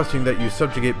 humbly requesting that you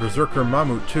subjugate Berserker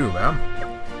Mammut too, ma'am.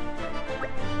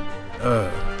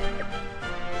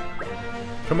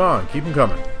 Come on, keep them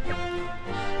coming.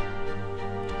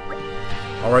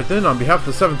 Alright then, on behalf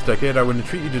of the 7th Decade, I would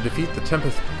entreat you to defeat the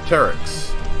Tempest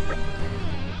Pteryx.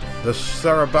 The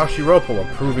Sarabashiropal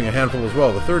are proving a handful as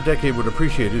well. The 3rd Decade would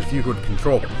appreciate it if you could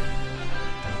control them.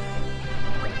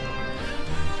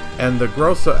 And the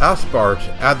Grossa Aspar,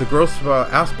 add the Grossa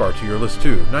Aspar to your list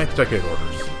too. 9th Decade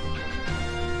orders.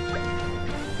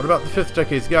 What about the 5th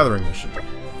Decade's gathering mission?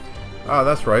 Ah,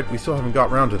 that's right. We still haven't got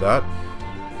round to that.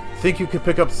 Think you could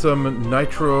pick up some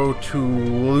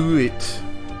Nitrotoluite?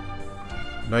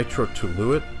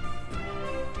 Nitrotoluite?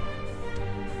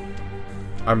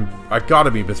 I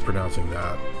gotta be mispronouncing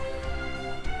that.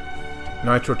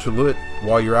 Nitrotoluite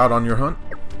while you're out on your hunt?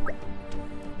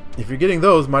 If you're getting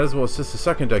those, might as well assist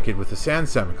the 2nd Decade with the Sand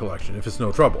Salmon collection, if it's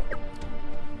no trouble.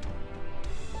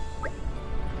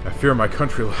 I fear my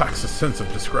country lacks a sense of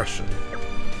discretion.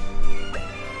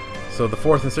 So the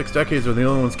 4th and 6th Decades are the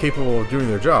only ones capable of doing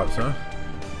their jobs, huh?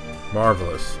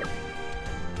 Marvelous.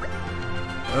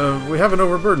 We haven't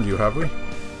overburdened you, have we?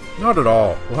 Not at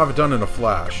all. We'll have it done in a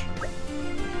flash.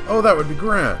 Oh, that would be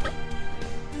grand.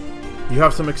 You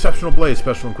have some exceptional blaze,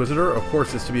 Special Inquisitor. Of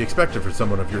course, it's to be expected for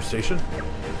someone of your station.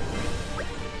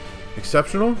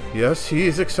 Exceptional? Yes, he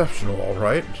is exceptional, all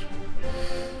right.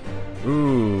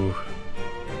 Ooh.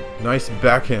 Nice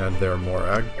backhand there,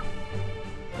 Morag.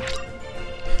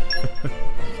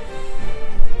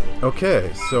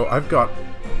 Okay, so I've got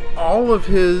all of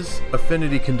his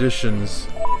affinity conditions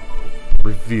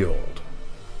revealed.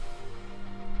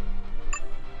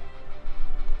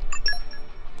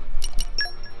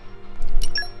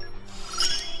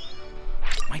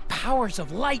 powers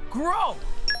of light grow.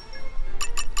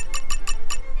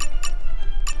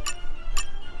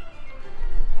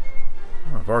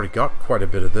 I've already got quite a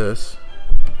bit of this.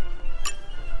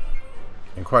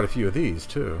 And quite a few of these,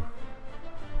 too.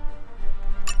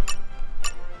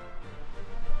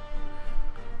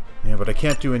 Yeah, but I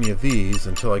can't do any of these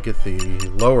until I get the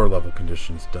lower level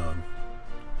conditions done.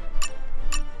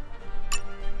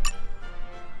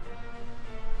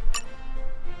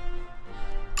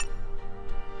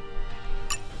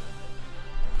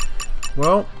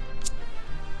 Well,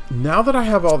 now that I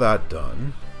have all that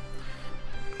done,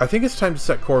 I think it's time to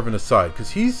set Corvin aside, because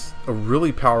he's a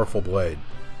really powerful blade.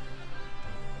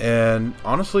 And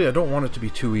honestly, I don't want it to be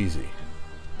too easy.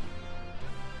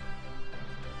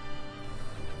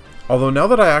 Although now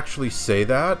that I actually say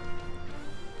that,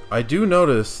 I do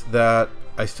notice that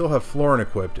I still have Florin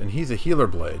equipped, and he's a healer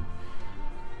blade.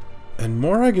 And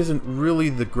Morag isn't really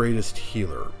the greatest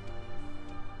healer.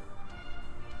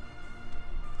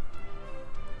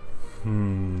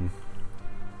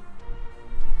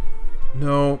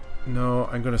 No,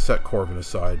 I'm going to set Corvin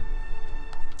aside.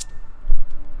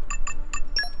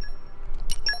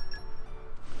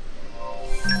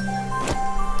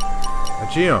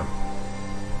 Aegeon,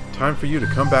 time for you to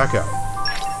come back out.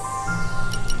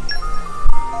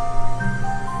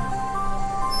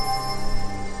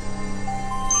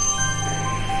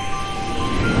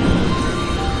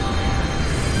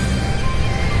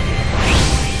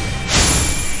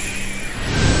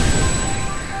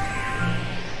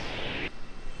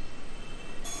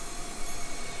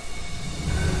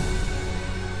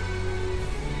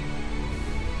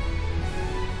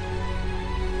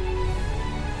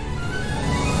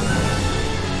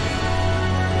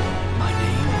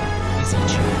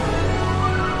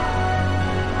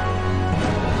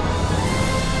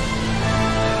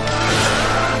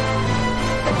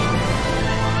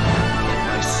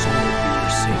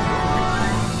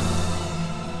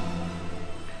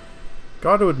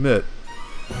 Gotta admit,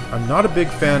 I'm not a big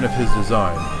fan of his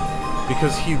design,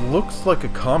 because he looks like a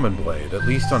common blade, at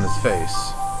least on his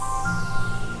face.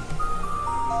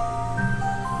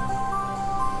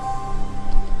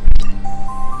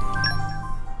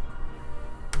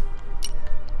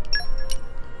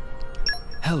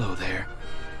 Hello there.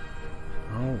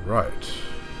 Alright.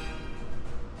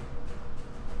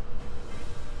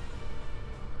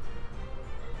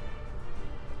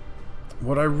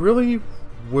 What I really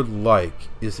would like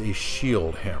is a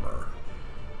shield hammer.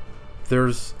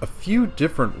 There's a few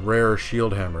different rare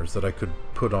shield hammers that I could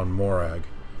put on Morag.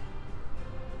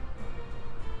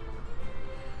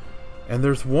 And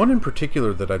there's one in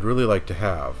particular that I'd really like to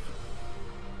have.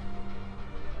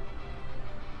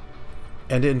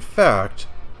 And in fact,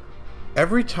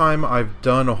 every time I've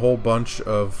done a whole bunch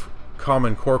of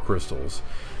common core crystals,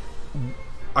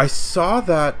 I saw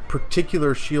that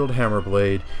particular shield hammer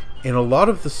blade in a lot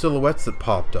of the silhouettes that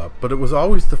popped up, but it was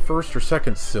always the first or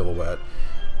second silhouette,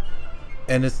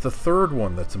 and it's the third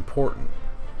one that's important.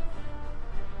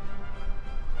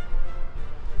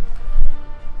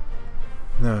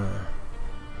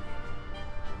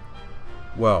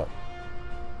 Well,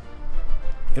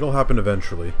 it'll happen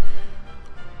eventually.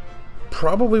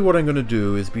 Probably what I'm going to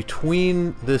do is,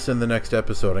 between this and the next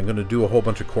episode, I'm going to do a whole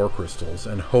bunch of core crystals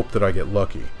and hope that I get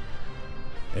lucky.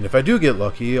 And if I do get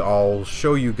lucky, I'll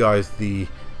show you guys the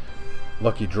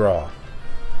lucky draw.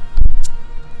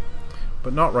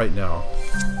 But not right now.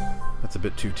 That's a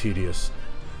bit too tedious.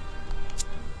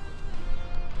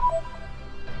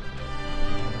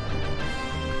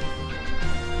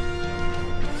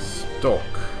 Stolk.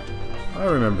 I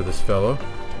remember this fellow.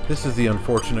 This is the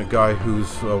unfortunate guy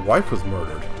whose wife was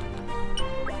murdered.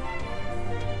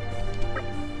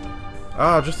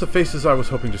 Ah, just the faces I was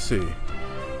hoping to see.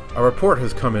 A report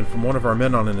has come in from one of our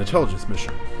men on an intelligence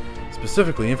mission.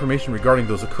 Specifically, information regarding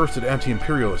those accursed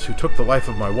anti-imperialists who took the life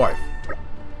of my wife.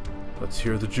 Let's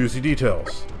hear the juicy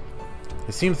details.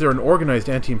 It seems they're an organized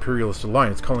anti-imperialist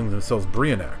alliance calling themselves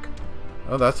Brionac.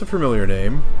 Oh, that's a familiar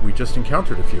name. We just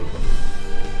encountered a few of them.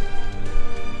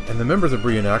 And the members of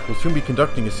Brionac will soon be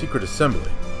conducting a secret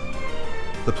assembly.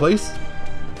 The place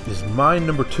is mine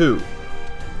number 2.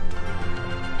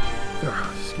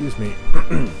 Excuse me.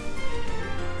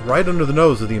 Right under the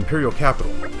nose of the Imperial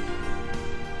capital.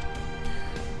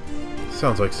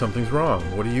 Sounds like something's wrong.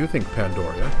 What do you think,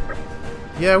 Pandoria?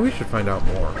 Yeah, we should find out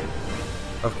more.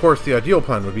 Of course, the ideal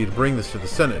plan would be to bring this to the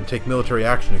Senate and take military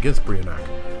action against Brionac.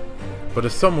 But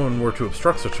if someone were to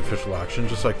obstruct such official action,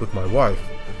 just like with my wife,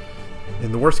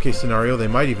 in the worst case scenario, they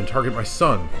might even target my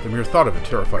son. The mere thought of it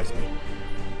terrifies me.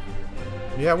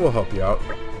 Yeah, we'll help you out.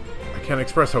 I can't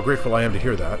express how grateful I am to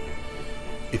hear that.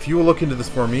 If you will look into this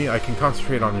for me, I can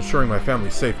concentrate on ensuring my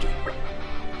family's safety.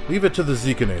 Leave it to the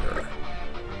Zekinator.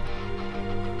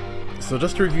 So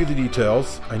just to review the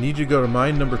details, I need you to go to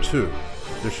mine number 2.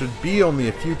 There should be only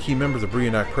a few key members of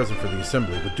Brionac present for the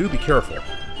assembly, but do be careful.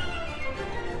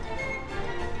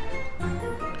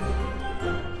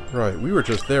 Right, we were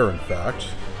just there in fact.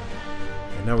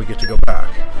 And now we get to go back.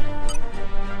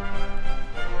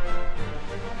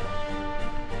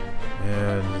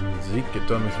 And Zeke, get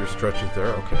done with your stretches there.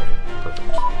 Okay, perfect.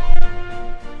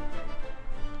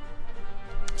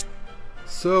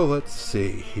 So let's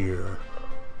see here.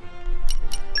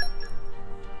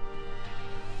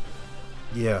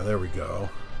 Yeah, there we go.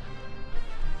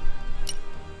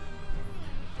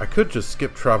 I could just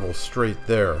skip travel straight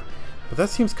there, but that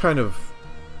seems kind of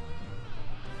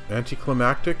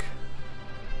anticlimactic.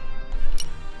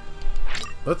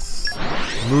 Let's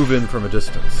move in from a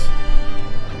distance.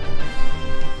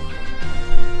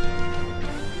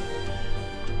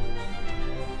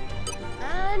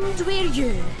 And we're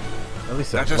you. At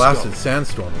least that blasted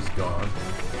sandstorm is gone.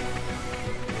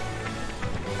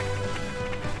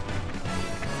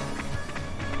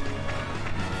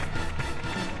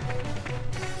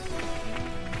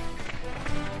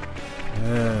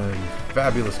 And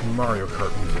fabulous Mario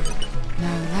Kart music.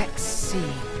 Now let's see.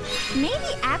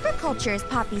 Maybe agriculture is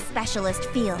Poppy's specialist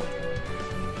field.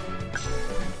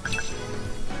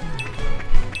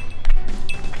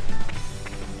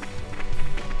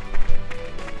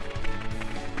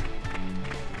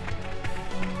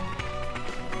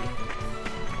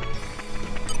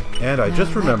 And I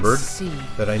just remembered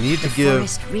that I need to give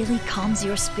Forest really calms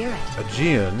your spirit.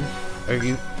 Aegeon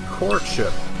a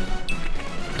courtship.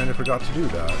 Kind of forgot to do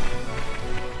that.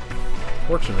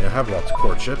 Fortunately, I have lots of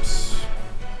courtships.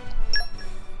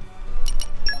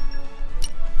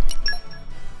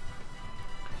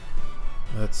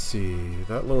 Let's see.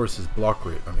 That lowers his block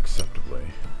rate unacceptably.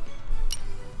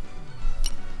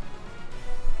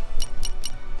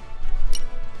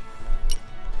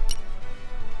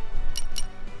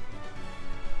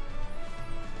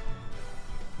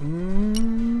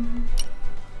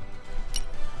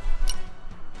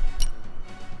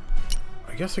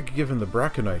 I guess I could give him the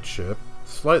Brionac ship,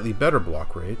 slightly better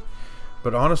block rate,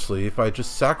 but honestly, if I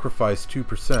just sacrifice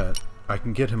 2%, I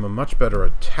can get him a much better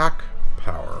attack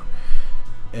power,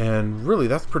 and really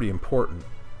that's pretty important.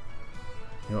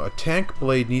 You know, a tank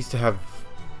blade needs to have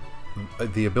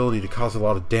the ability to cause a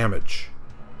lot of damage.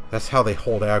 That's how they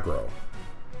hold aggro.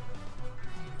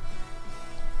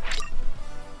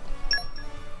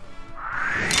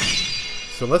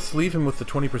 So let's leave him with the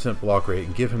 20% block rate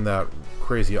and give him that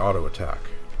crazy auto attack.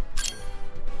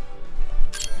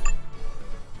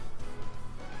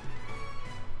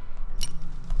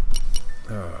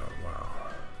 Wow.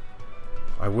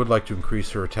 I would like to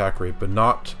increase her attack rate, but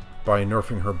not by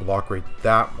nerfing her block rate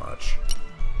that much.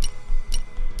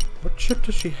 What chip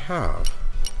does she have?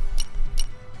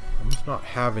 I must not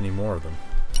have any more of them.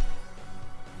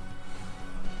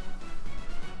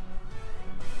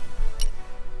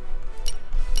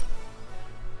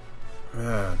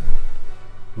 Man,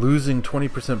 losing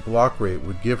 20% block rate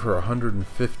would give her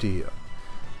 150,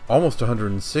 almost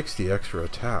 160 extra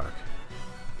attack.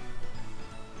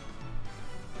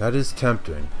 That is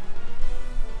tempting.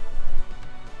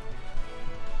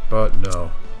 But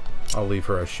no, I'll leave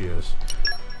her as she is.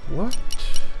 What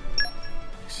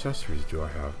accessories do I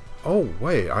have? Oh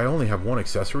wait, I only have one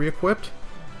accessory equipped?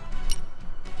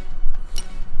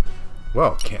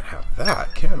 Well, can't have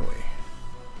that, can we?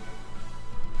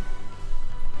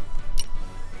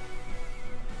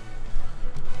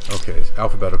 Okay,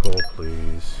 alphabetical,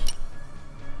 please.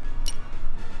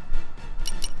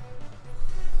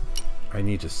 I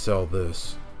need to sell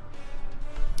this.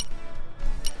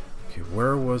 Okay,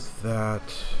 where was that?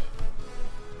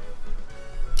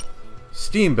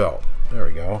 Steam Belt. There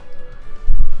we go.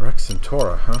 Rex and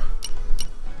Tora, huh?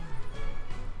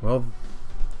 Well,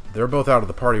 they're both out of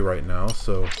the party right now,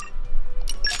 so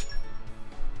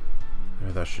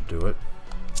maybe that should do it.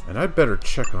 And I'd better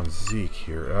check on Zeke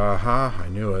here. Aha, I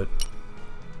knew it.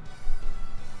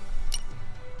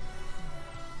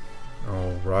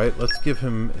 Alright, let's give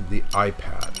him the eye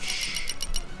patch.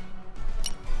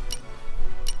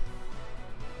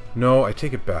 No, I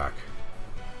take it back.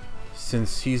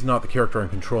 Since he's not the character I'm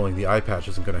controlling, the eye patch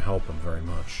isn't going to help him very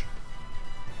much.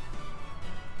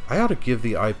 I ought to give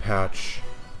the eye patch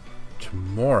to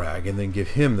Morag and then give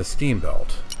him the steam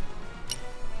belt.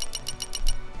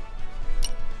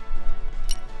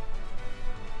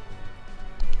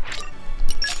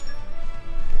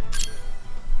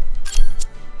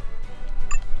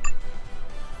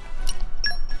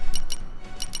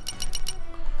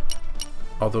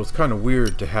 Although it's kind of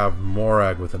weird to have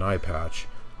Morag with an eye patch.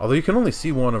 Although you can only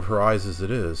see one of her eyes as it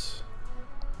is.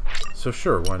 So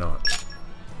sure, why not?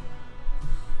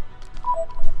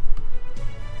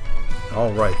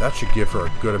 Alright, that should give her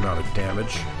a good amount of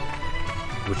damage,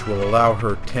 which will allow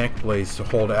her tank blades to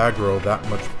hold aggro that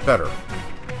much better.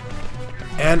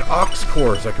 And ox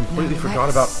cores! I completely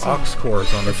forgot about ox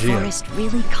cores on Aegeon. The forest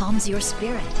really calms your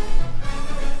spirit.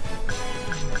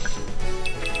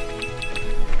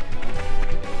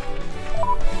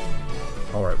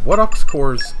 Alright, what ox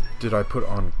cores did I put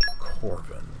on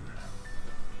Corvin?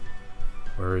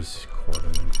 Where is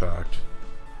Corvin, in fact?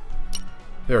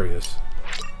 There he is.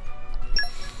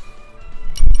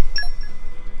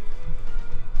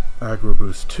 Aggro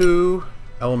boost 2.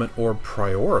 Element orb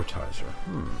prioritizer.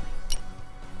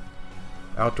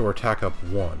 Outdoor attack up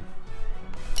 1.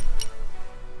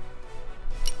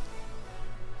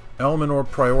 Element orb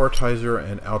prioritizer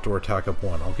and outdoor attack up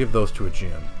 1. I'll give those to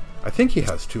Aegeon. I think he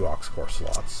has 2 ox core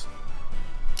slots.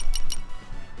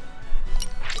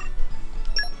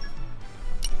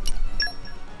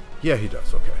 Yeah, he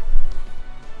does. Okay.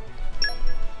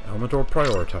 Element orb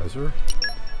prioritizer.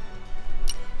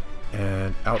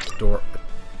 And outdoor...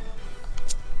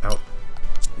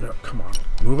 No, come on.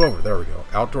 Move over. There we go.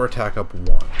 Outdoor attack up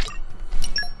 1.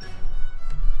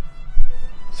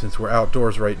 Since we're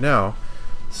outdoors right now.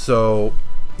 So,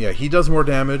 yeah, he does more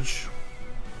damage.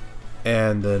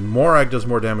 And then Morag does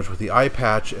more damage with the eye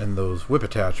patch and those whip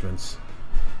attachments.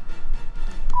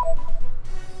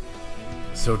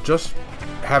 So just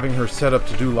having her set up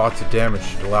to do lots of damage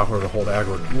should allow her to hold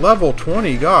aggro. Level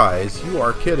 20, guys? You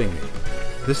are kidding me.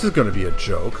 This is going to be a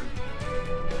joke.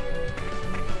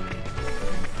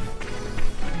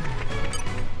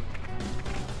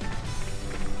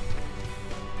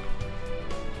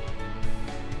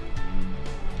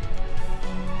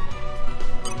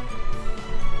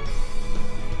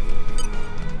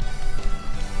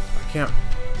 I can't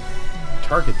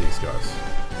target these guys.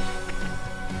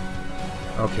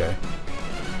 Okay.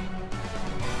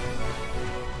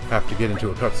 Have to get into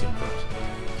a cutscene first.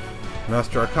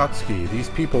 Master Akatsuki, these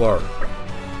people are...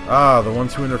 Ah, the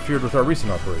ones who interfered with our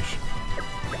recent operation.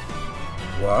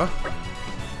 What?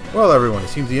 Well, everyone, it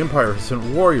seems the Empire has sent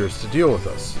warriors to deal with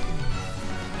us.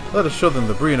 Let us show them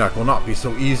the Brionac will not be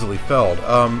so easily felled.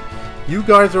 You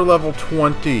guys are level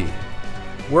 20.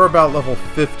 We're about level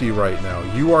 50 right now.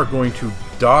 You are going to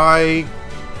die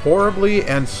horribly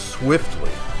and swiftly.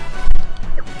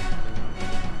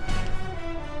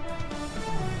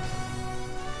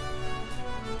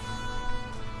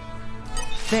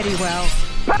 Very well.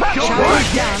 Shall we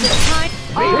down?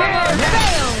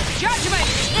 Fail! Judgment!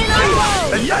 In our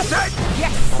row! Yes!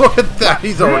 Look at that,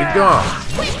 he's already gone.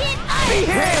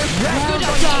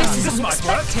 This is my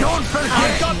work. Don't forget!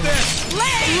 I've got this!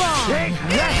 Take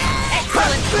that!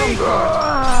 Excellent!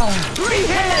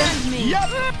 Command me!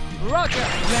 Yep! Roger!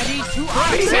 Ready to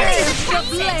access the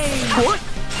blade!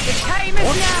 The time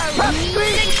is now!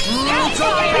 Music!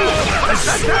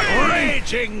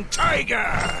 Raging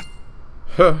tiger!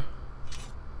 Huh.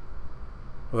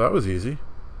 Well, that was easy.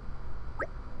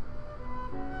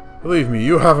 Believe me,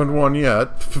 you haven't won yet.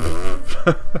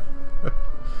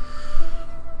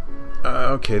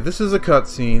 Okay, this is a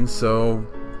cutscene, so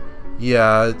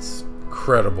yeah, it's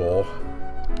credible.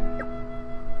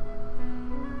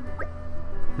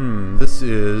 This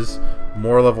is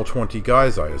more level 20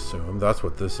 guys, I assume. That's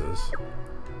what this is.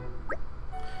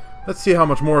 Let's see how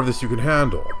much more of this you can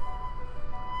handle.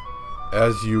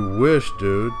 As you wish,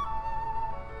 dude.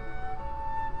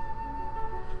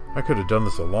 I could have done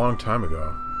this a long time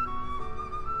ago.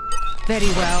 Very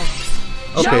well.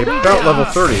 Okay, about level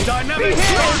 30.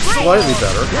 Slightly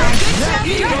better.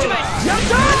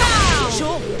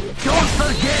 Don't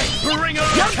forget! Bring on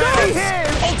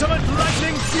chaos! Ultimate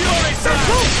lightning fury sound!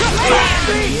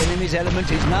 The enemy's element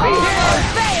is now.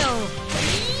 Fail!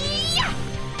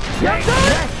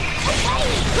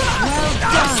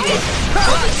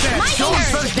 Don't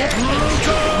forget!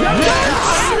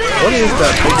 What is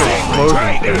that big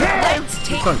explosion thing?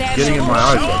 It's not getting in my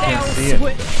eyes, so I can't see it.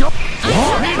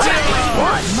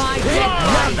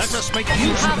 Let us make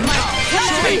use of it!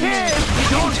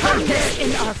 Don't forget!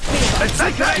 In our favor. It's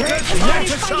like that!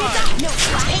 Let us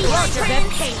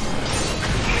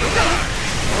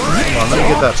Come on, let me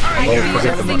get that. Oh,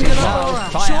 forget the money.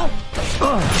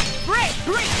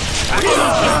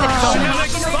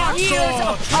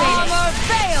 Armor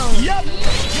fail! Yep!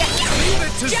 Leave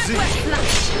it to see!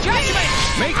 Judgment!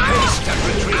 Make haste and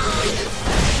retreat!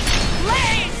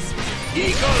 Blaze!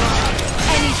 Eagle eye!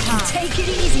 Anytime. Take it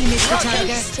easy, Mr.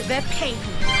 Tiger. To the pain.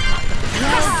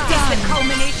 This is the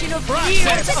culmination of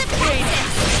years of training.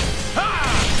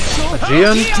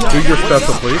 Aegeon, do your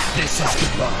special, please. This is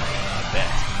goodbye.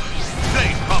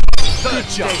 Good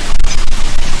job.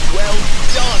 Well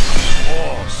done.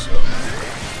 Awesome.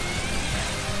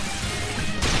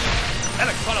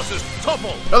 Electrolysis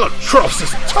topple.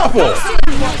 Electrolysis topple!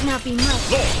 Might not be much,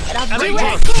 but I'll do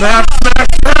Aegeon. it. Smash, smash,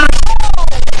 smash!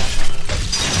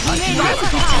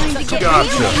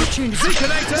 Gotcha.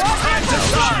 Detonators and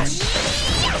discharge.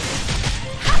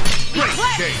 Great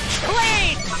change.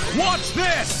 Blade! Watch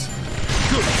this.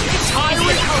 Good.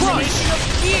 Tyrant crush!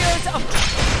 Years of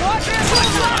water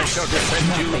I shall defend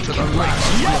you to the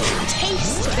last.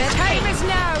 taste! The time is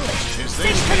now! Is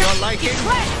this to your liking?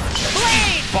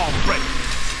 Blade! Bomb break.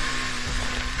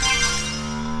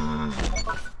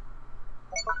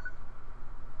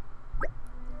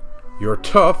 You're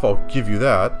tough, I'll give you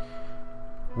that.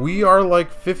 We are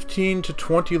like 15 to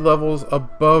 20 levels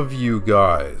above you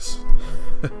guys.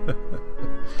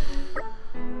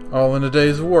 All in a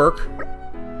day's work.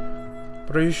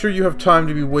 But are you sure you have time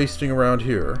to be wasting around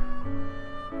here?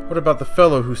 What about the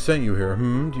fellow who sent you here?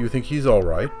 Do you think he's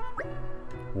alright?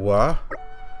 What?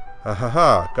 Ha ha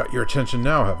ha, got your attention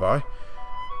now, have I?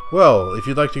 Well, if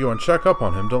you'd like to go and check up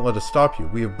on him, don't let us stop you.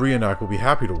 We of Brionac will be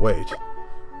happy to wait.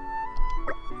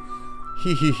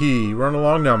 Hee hee hee, run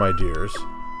along now, my dears.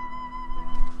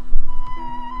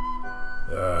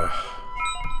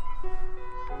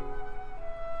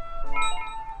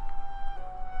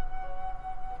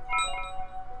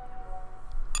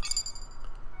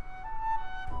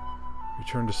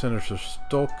 Return to Senator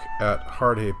Stolk at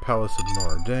Hardhay Palace of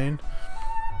Mardane.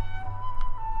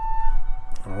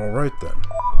 Alright then.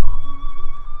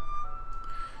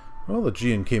 Well, the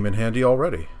Aegeon came in handy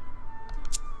already.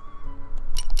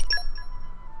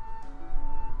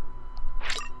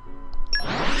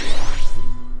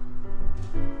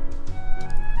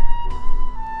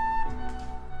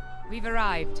 We've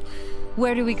arrived.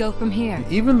 Where do we go from here?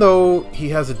 Even though he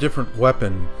has a different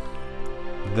weapon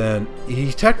than...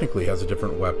 He technically has a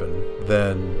different weapon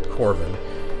than Corvin.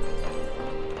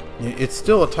 It's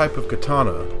still a type of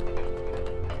katana.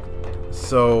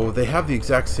 So they have the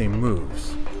exact same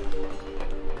moves.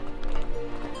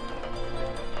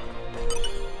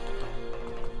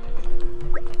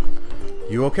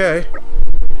 You okay?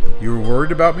 You were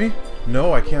worried about me?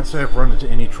 No, I can't say I've run into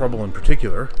any trouble in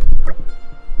particular.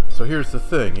 So here's the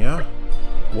thing, yeah?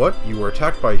 What? You were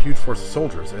attacked by a huge force of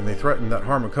soldiers, and they threatened that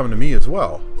harm would come to me as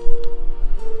well.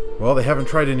 Well, they haven't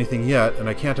tried anything yet, and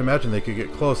I can't imagine they could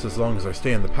get close as long as I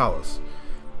stay in the palace.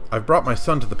 I've brought my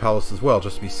son to the palace as well,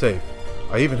 just to be safe.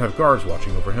 I even have guards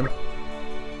watching over him.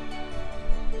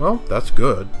 Well, that's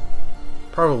good.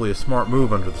 Probably a smart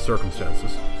move under the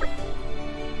circumstances.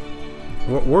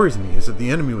 What worries me is that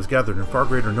the enemy was gathered in far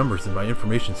greater numbers than my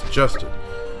information suggested.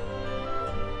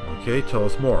 Okay, tell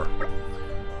us more.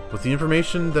 Was the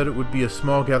information that it would be a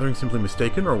small gathering simply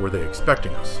mistaken, or were they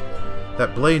expecting us?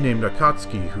 That blade named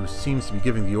Akatsuki, who seems to be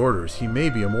giving the orders, he may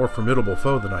be a more formidable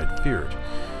foe than I had feared.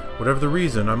 Whatever the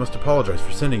reason, I must apologize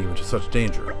for sending you into such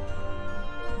danger.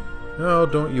 No,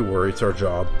 don't you worry, it's our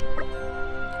job.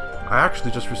 I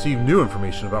actually just received new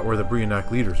information about where the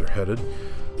Brionac leaders are headed.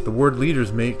 The word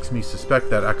leaders makes me suspect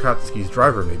that Akatsuki's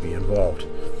driver may be involved.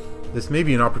 This may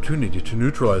be an opportunity to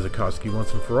neutralize Akatsuki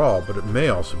once and for all, but it may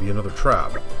also be another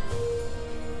trap.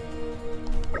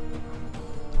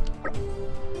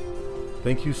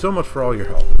 Thank you so much for all your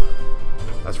help.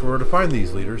 As for where to find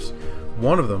these leaders,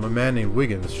 one of them, a man named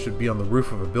Wiggins, should be on the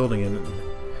roof of a building in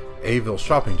Aeville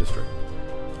shopping district.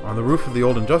 On the roof of the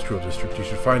old industrial district, you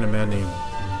should find a man named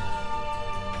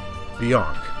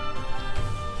Brionac.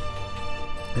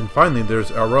 And finally,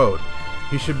 there's Arod.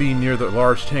 He should be near the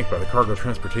large tank by the cargo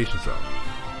transportation zone.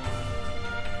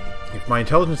 If my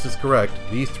intelligence is correct,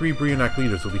 these three Brionac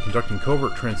leaders will be conducting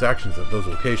covert transactions at those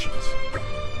locations.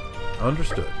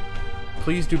 Understood.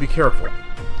 Please do be careful.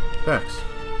 Thanks.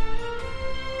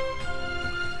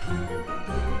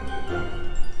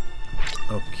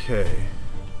 Okay.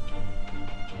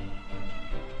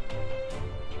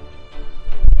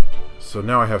 So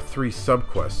now I have 3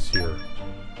 subquests here.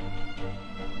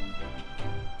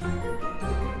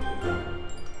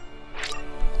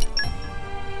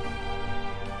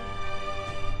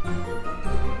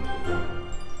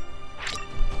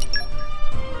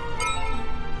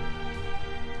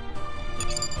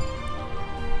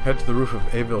 Head to the roof of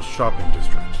Aeville shopping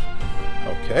district.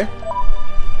 Okay.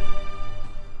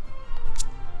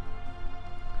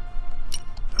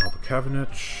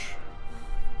 Albucavenich.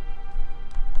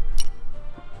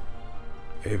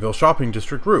 Aeville shopping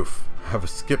district roof. Have a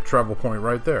skip travel point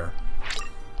right there.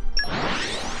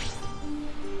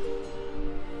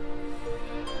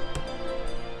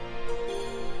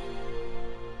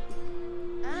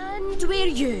 And where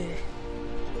you?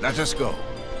 Let us go.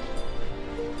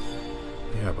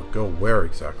 Yeah, but Go where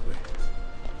exactly?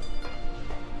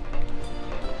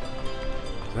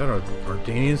 Is that an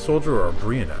Ardanian soldier or a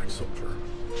Brionac soldier?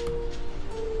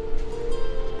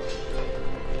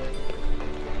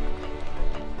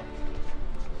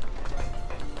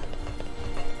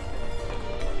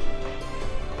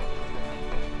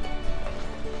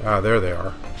 Ah, there they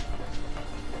are.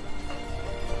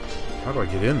 How do I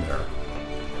get in there?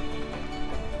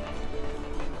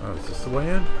 Oh, is this the way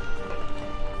in?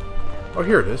 Oh,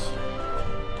 here it is.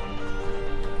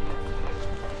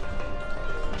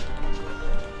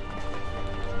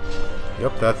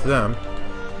 Yep, that's them.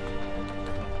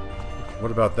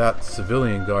 What about that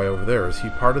civilian guy over there? Is he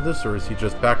part of this, or is he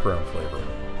just background flavor?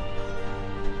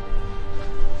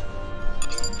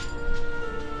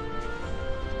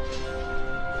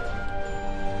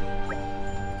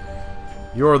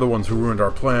 You're the ones who ruined our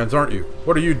plans, aren't you?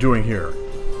 What are you doing here?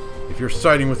 If you're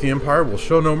siding with the Empire, we'll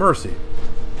show no mercy.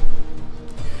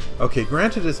 Okay,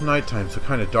 granted it's nighttime, so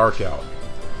kind of dark out.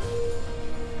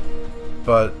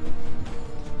 But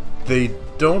they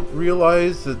don't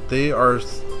realize that they are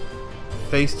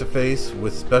face to face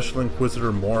with Special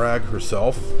Inquisitor Morag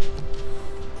herself.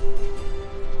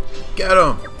 Get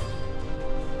him!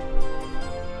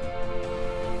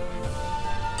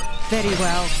 Very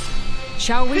well.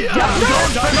 Shall we go? We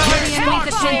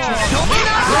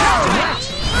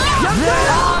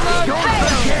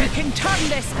can turn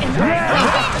this into a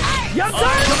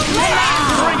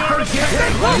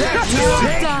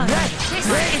done. This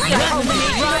is the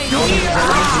ultimate right here.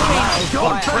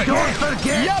 Don't forget.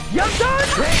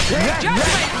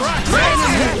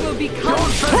 Judgment will become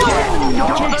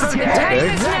the time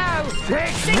is now.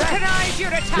 Synchronize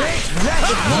your attacks. It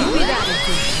won't be that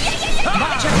easy.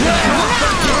 Much of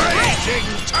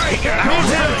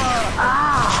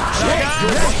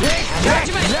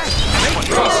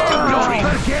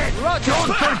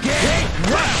Don't forget!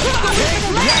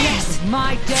 Yes,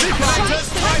 my dead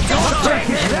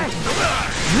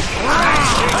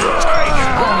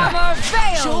Armor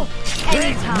fail!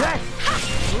 Anytime!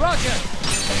 Roger!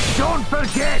 Don't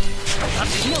forget!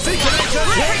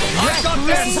 I've got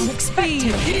this!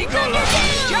 Speed!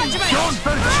 Judgment! Don't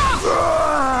forget!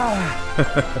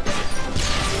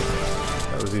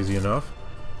 That was easy enough.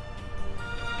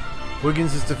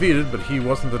 Wiggins is defeated, but he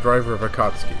wasn't the driver of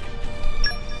Akatsuki.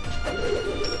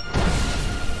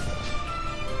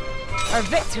 Our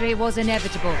victory was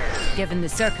inevitable, given the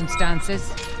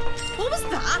circumstances. What was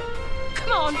that?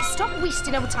 Come on, stop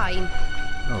wasting our time.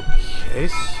 Okay,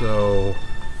 so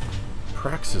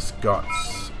Praxis got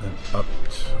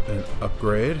an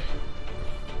upgrade.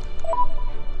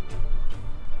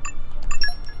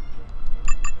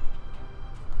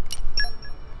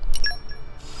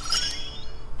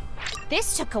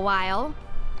 This took a while.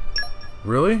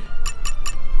 Really?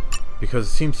 Because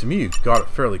it seems to me you got it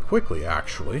fairly quickly,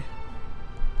 actually.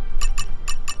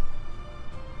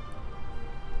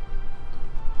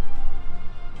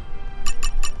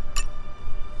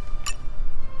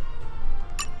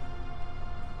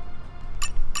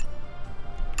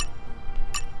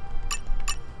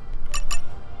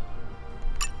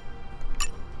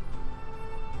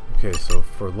 Okay, so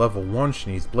for level 1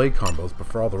 she needs blade combos, but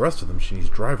for all the rest of them she needs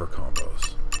driver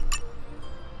combos.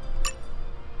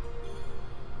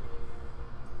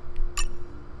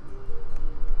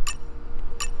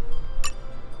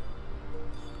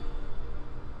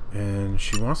 And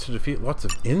she wants to defeat lots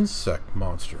of insect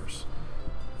monsters.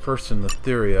 First in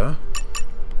Letheria,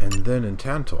 and then in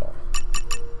Tantal.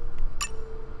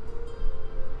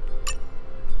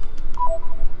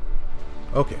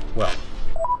 Okay, well.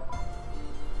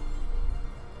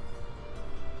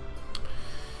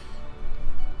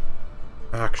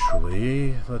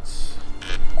 Actually, let's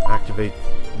activate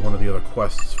one of the other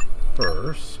quests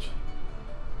first.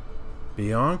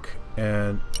 Brionac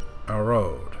and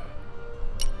Arod.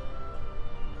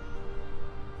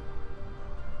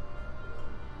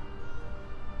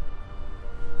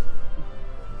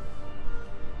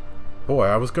 Boy,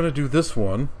 I was going to do this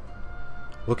one,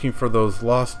 looking for those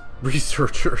lost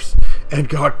researchers, and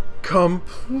got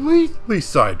completely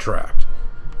sidetracked.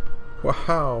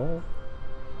 Wow.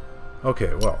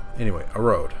 Okay, well, anyway, a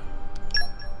road.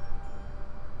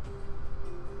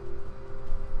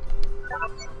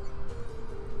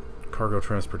 Cargo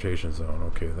transportation zone,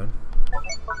 okay then.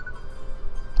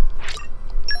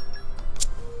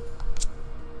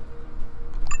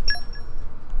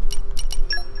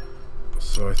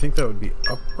 So I think that would be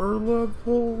upper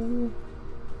level?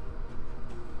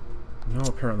 No,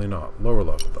 apparently not. Lower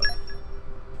level then.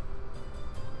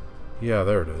 Yeah,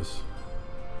 there it is.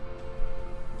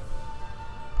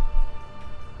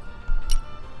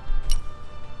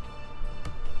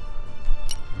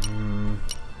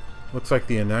 Looks like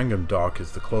the Anangam dock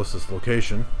is the closest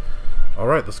location.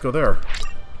 Alright, let's go there.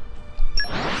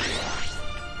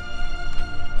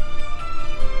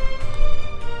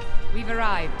 We've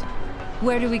arrived.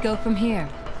 Where do we go from here?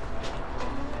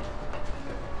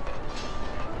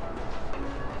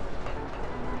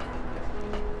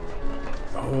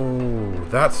 Oh,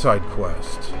 that side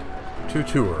quest.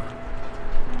 Tour.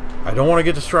 I don't want to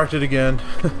get distracted again.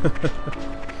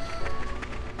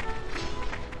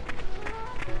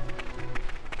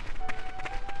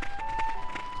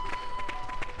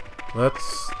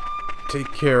 Let's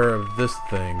take care of this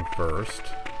thing first.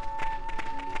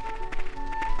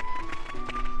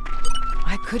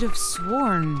 I could have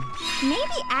sworn. Maybe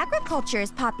agriculture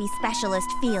is Poppy's specialist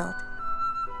field.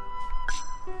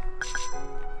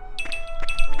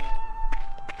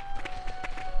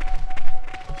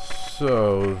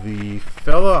 So, the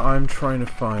fella I'm trying to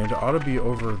find ought to be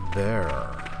over there.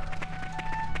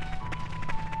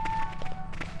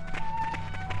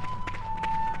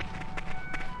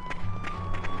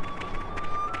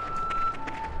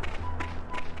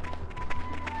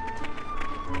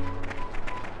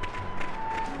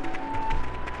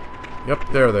 Yep,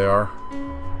 there they are.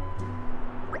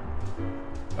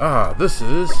 Ah, this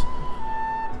is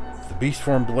the beast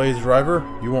form Blaze driver.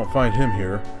 You won't find him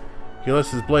here. He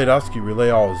lets his blade Oski relay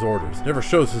all his orders. Never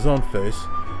shows his own face.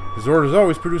 His orders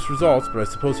always produce results, but I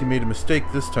suppose he made a mistake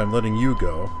this time letting you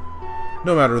go.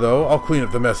 No matter though, I'll clean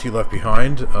up the mess he left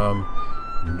behind.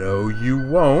 No you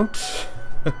won't.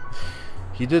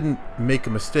 He didn't make a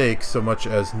mistake so much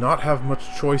as not have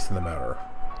much choice in the matter.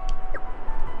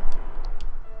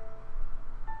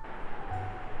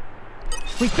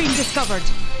 We've been discovered.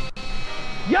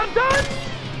 You're done!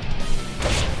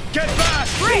 Get back!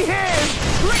 Free him!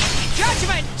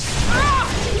 Judgment!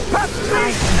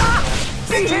 Patrick!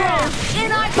 Free him!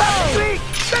 In I go! Patrick!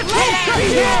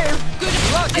 Free him! Good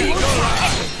luck!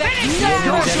 Finish them!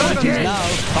 Now,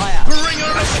 fire! Bring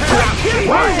on attack! Free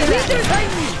him!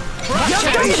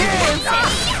 Free him!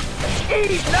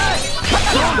 Eat that!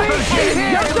 Free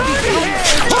him! You're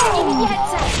done!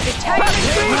 The time is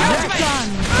done!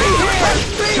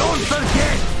 Don't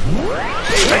forget!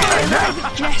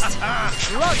 Yes.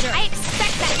 Roger! I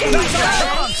expect that.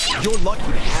 You're lucky to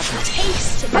have me.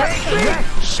 Taste that.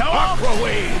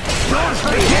 Shockwave! Don't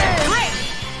forget!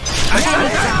 It's our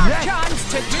chance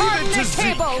to turn the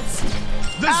tables!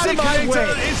 The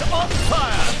Zignator is on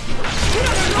fire!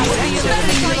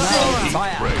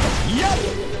 Fire! Yep!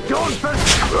 Don't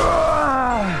forget!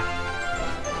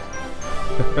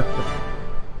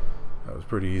 That was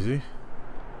pretty easy.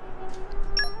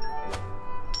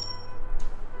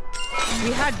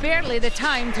 We had barely the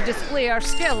time to display our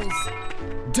skills.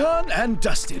 Done and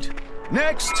dusted.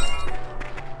 Next!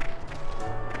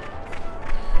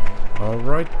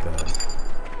 Alright then.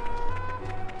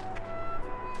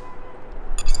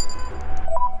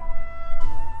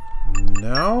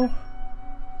 Now,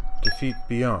 defeat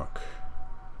Brionac.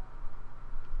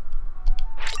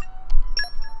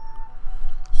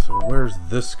 So where's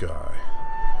this guy?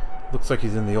 Looks like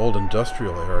he's in the old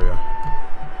industrial area.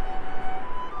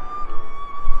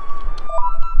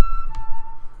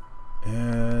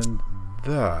 And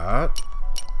that...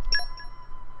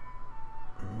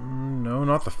 No,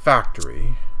 not the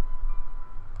factory.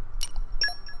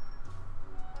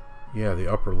 Yeah, the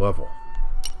upper level.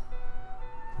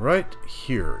 Right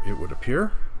here, it would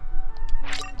appear.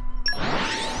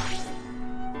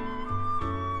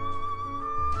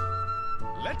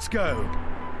 Let's go!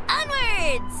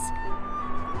 Onwards!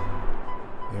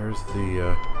 There's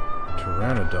the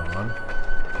Pteranodon.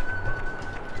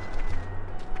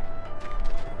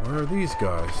 Where are these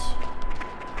guys?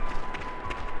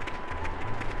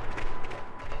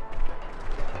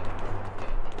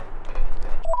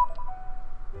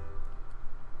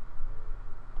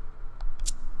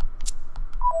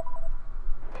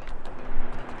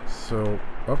 So,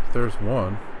 up there's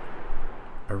one.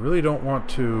 I really don't want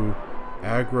to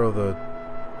aggro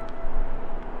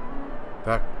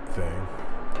that thing.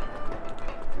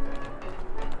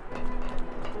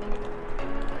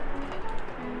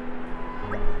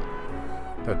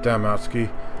 That damn Atsuki.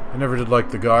 I never did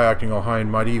like the guy acting all high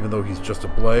and mighty even though he's just a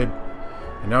blade.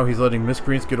 And now he's letting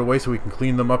miscreants get away so we can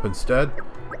clean them up instead?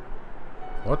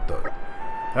 What the?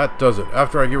 That does it.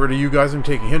 After I get rid of you guys, I'm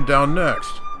taking him down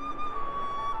next.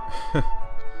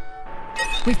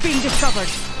 We've been discovered.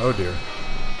 Oh dear.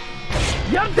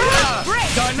 You're done!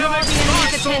 Dynamic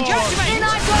Judgment! In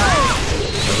I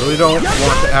I really don't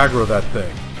want to aggro that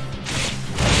thing.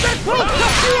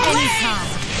 Anytime.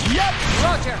 Yep!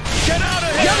 Roger! Get out of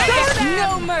here!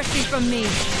 No mercy from me!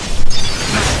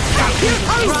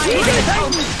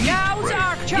 Now's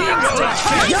our chance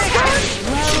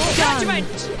to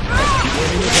judgment!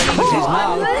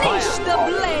 Unleash the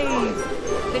blade!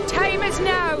 The time is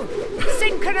now!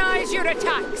 Synchronize your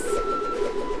attacks!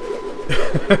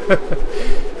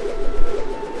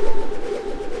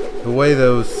 The way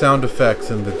those sound effects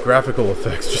and the graphical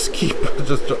effects just keep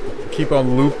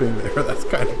on looping there, that's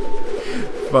kind of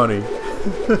funny.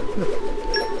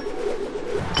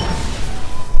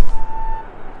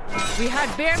 We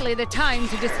had barely the time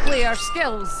to display our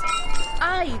skills.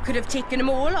 I could have taken them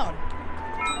all on.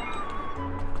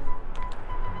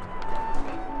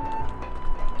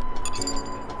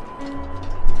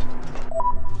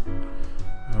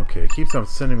 Okay, it keeps on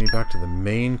sending me back to the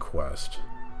main quest.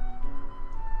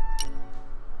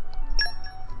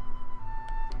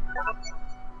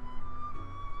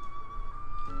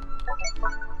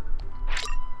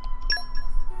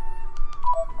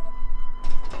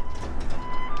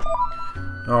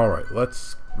 Alright,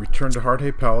 let's return to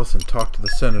Hardhay Palace and talk to the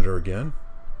Senator again.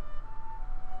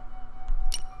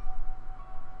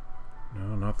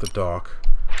 No, not the dock.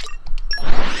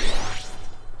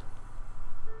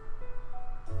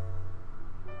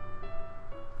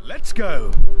 Let's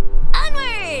go!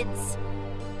 Onwards!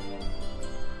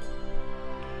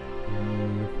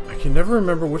 I can never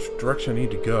remember which direction I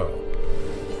need to go.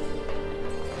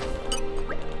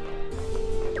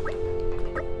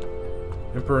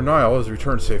 Emperor Niall has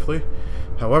returned safely.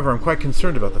 However, I'm quite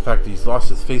concerned about the fact that he's lost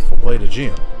his faithful blade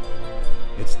Aegeon.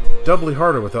 It's doubly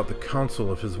harder without the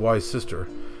counsel of his wise sister,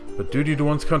 but duty to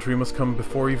one's country must come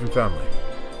before even family.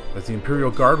 As the Imperial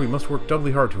Guard, we must work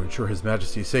doubly hard to ensure His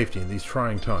Majesty's safety in these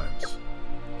trying times.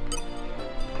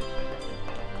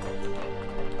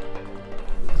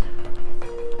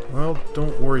 Well,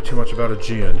 don't worry too much about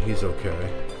Aegeon, he's okay.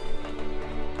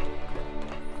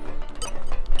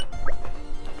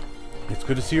 It's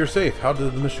good to see you're safe. How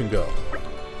did the mission go?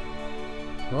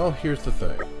 Well, here's the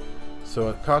thing.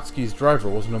 So Akatsuki's driver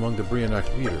wasn't among the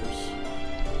Brionac leaders.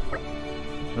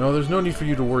 No, there's no need for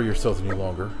you to worry yourself any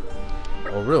longer.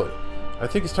 Oh, really? I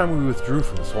think it's time we withdrew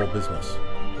from this whole business.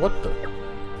 What the?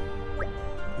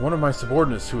 One of my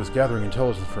subordinates who was gathering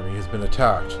intelligence for me has been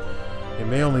attacked. It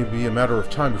may only be a matter of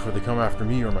time before they come after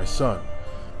me or my son.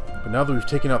 But now that we've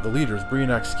taken out the leaders,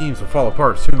 Brionnac's schemes will fall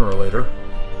apart sooner or later.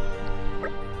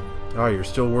 Ah, you're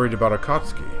still worried about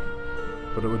Akatsuki.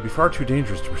 But it would be far too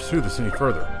dangerous to pursue this any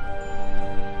further.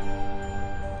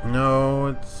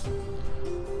 No,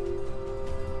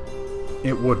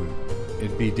 it wouldn't.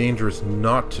 It'd be dangerous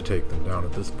not to take them down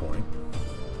at this point.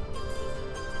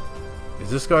 Is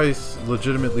this guy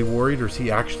legitimately worried, or is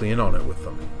he actually in on it with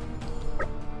them?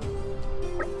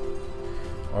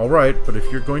 Alright, but if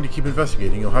you're going to keep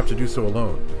investigating, you'll have to do so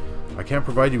alone. I can't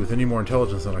provide you with any more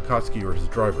intelligence on Akatsuki or his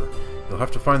driver. You'll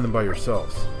have to find them by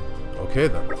yourselves. Okay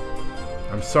then.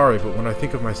 I'm sorry, but when I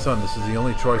think of my son, this is the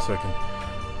only choice I can...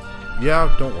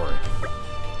 Yeah, don't worry.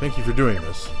 Thank you for doing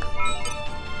this.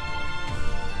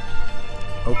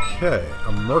 Okay,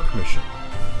 a Merc mission.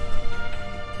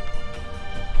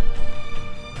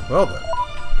 Well then.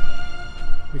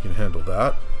 We can handle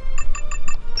that.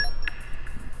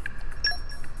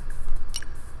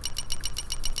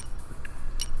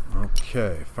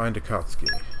 Okay, find Akatsuki.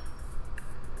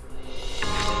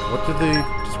 What did the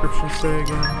description say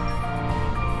again?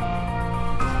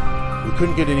 We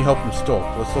couldn't get any help from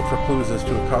Stolk. Let's look for clues as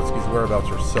to Akatsuki's whereabouts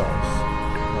ourselves.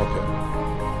 Okay.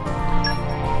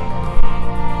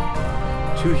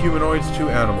 2 humanoids, 2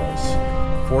 animals.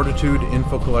 Fortitude,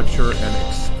 info collector, and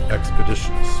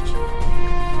expeditionist.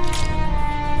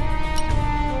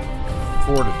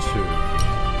 Fortitude.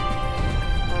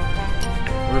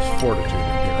 Where's Fortitude in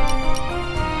here?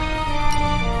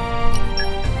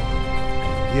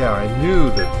 Yeah, I knew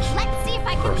that Let's see if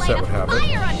I can Corset light a would have it.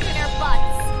 fire under their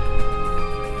butts.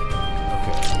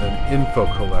 Okay, and then info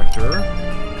collector.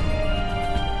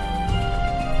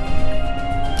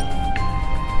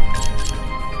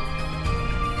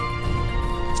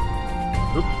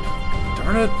 Oop.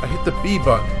 Darn it, I hit the B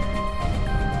button.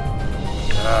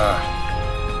 Ah.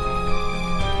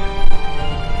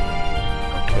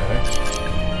 Okay.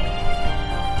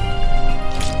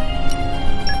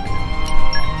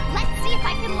 Let's see if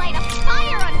I can light a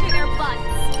fire under their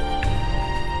butts.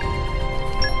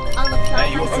 I'll apply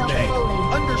myself okay? fully.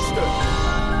 Understood.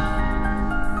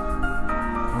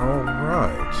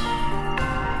 Alright.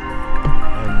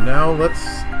 And now let's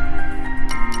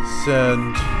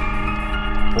send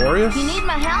Boreas. You need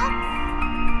my help?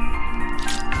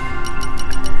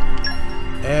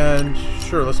 And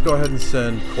sure, let's go ahead and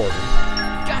send Corbin.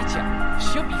 Gotcha.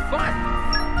 Should be fun.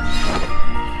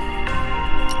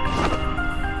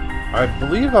 I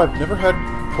believe I've never had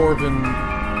Corvin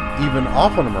even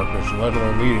off on a mark mission, let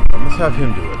alone leading them. Let's have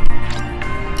him do it.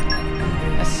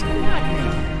 A squad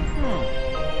name?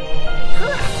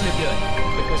 Perhaps good,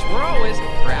 because we're always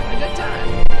having a good time.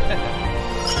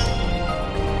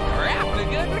 Rapid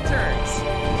good returns.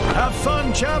 Have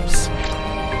fun, chaps.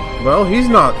 Well, he's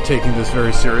not taking this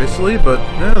very seriously, but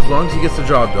as long as he gets the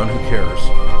job done, who cares?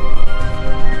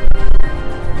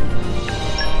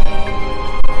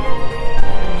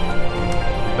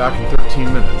 Back in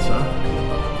 13 minutes, huh?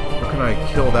 What can I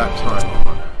kill that time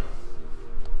on?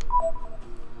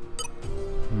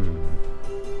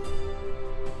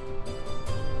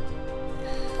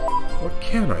 What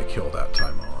can I kill that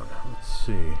time on? Let's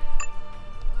see.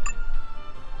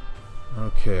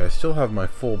 Okay, I still have my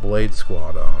full blade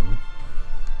squad on.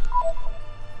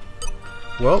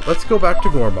 Well, let's go back to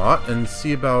Gormott and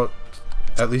see about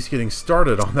at least getting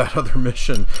started on that other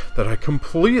mission that I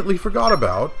completely forgot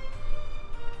about.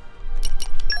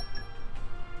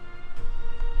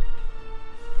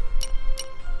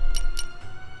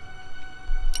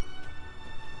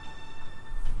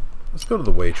 Let's go to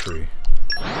the way tree.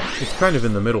 It's kind of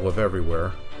in the middle of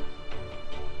everywhere.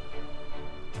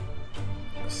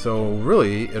 So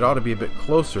really, it ought to be a bit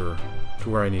closer to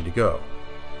where I need to go.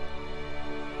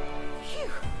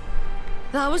 Phew.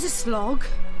 That was a slog.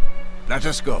 Let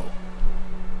us go.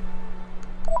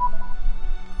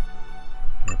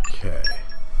 Okay.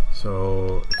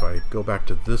 So if I go back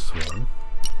to this one.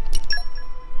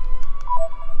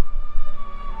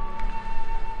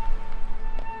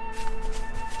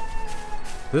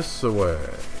 This way.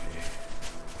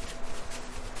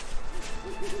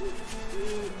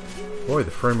 Boy,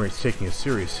 the frame rate's taking a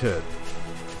serious hit.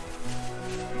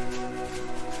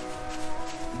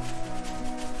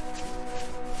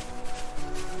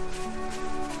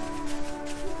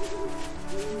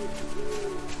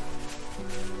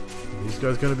 Are these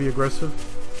guys going to be aggressive?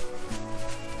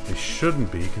 They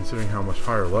shouldn't be, considering how much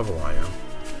higher level I am.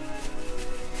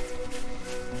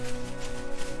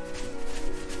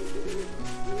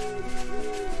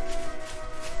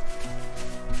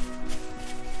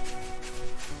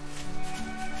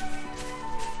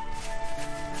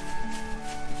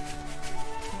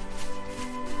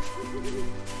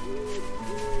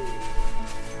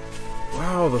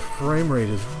 Wow, the frame rate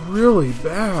is really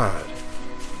bad.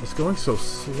 It's going so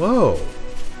slow.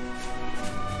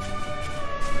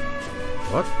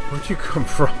 What? Where'd you come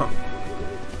from?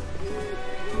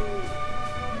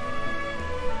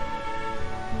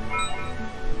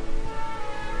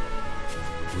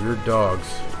 Weird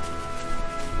dogs.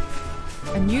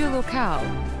 A new locale.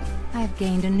 I've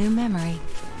gained a new memory.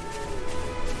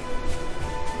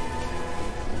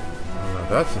 Now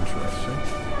that's interesting.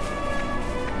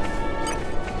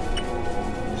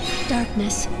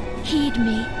 Darkness, heed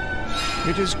me.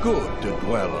 It is good to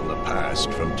dwell on the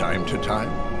past from time to time.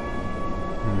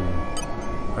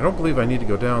 I don't believe I need to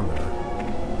go down there.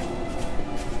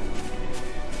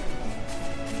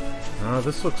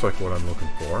 This looks like what I'm looking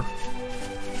for.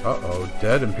 Uh-oh,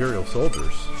 dead Imperial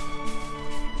soldiers.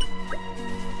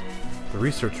 The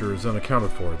researcher is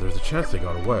unaccounted for. There's a chance they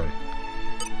got away.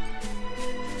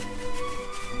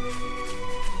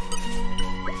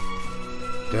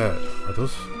 Dead. Are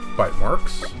those bite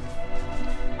marks?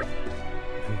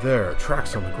 And there,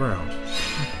 tracks on the ground.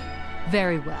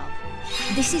 Very well.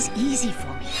 This is easy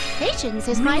for me. Patience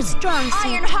is my strong suit.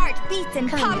 Iron heart beats in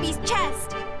Poppy's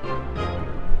chest.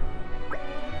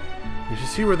 We should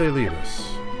see where they lead us.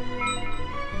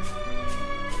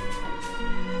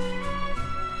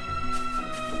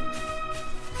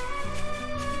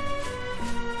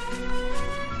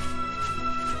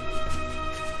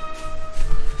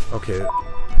 Okay,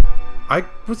 I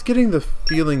was getting the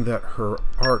feeling that her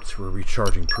arts were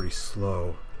recharging pretty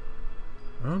slow.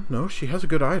 Oh, no, she has a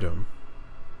good item.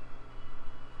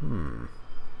 Do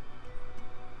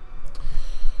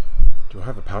I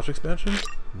have a pouch expansion?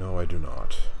 No, I do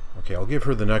not. Okay, I'll give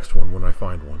her the next one when I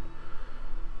find one.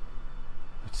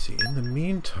 Let's see, in the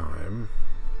meantime,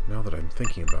 now that I'm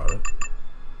thinking about it,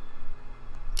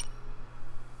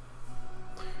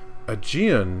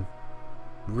 Aegeon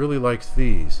really likes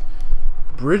these.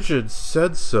 Brigid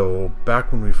said so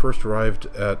back when we first arrived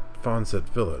at Fonset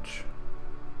Village.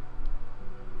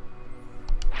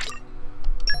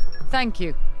 Thank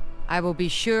you. I will be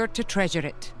sure to treasure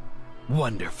it.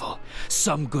 Wonderful.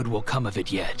 Some good will come of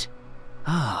it yet.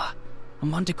 Ah, a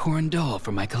Manticoran doll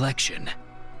for my collection.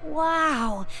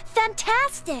 Wow,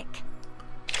 fantastic!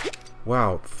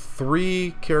 Wow,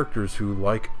 3 characters who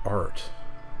like art.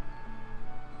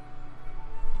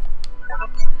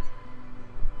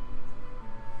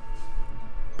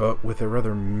 But with a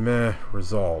rather meh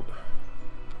result.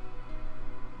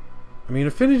 I mean,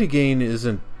 affinity gain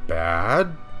isn't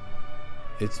bad.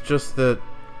 It's just that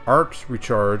arcs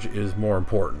recharge is more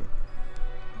important.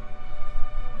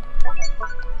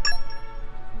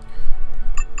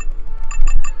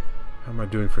 How am I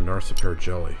doing for Narcipair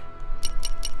Jelly?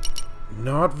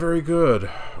 Not very good.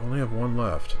 I only have one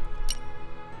left.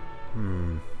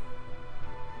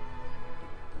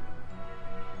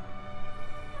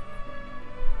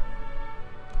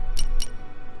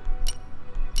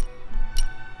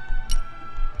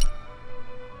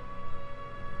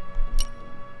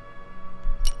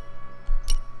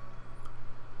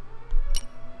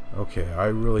 Okay, I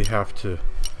really have to...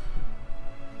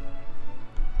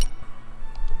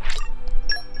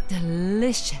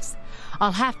 Delicious.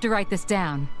 I'll have to write this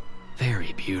down.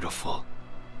 Very beautiful.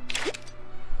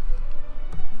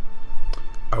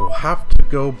 I will have to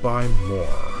go buy more.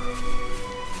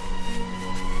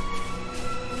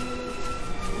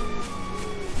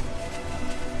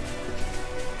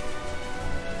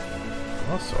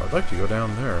 Also, I'd like to go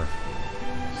down there,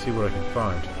 see what I can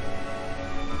find.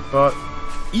 But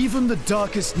Even the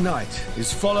darkest night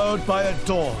is followed by a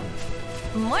dawn.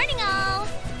 Morning, all!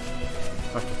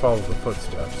 I have to follow the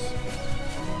footsteps.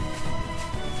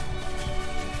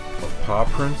 Or paw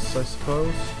prints, I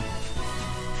suppose?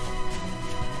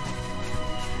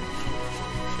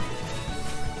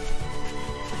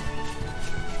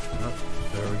 Oh,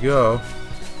 there we go.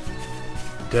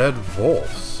 Dead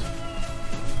wolves.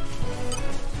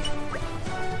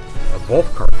 A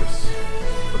wolf carcass.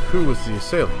 But who was the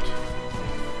assailant?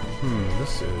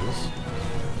 This is...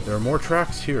 There are more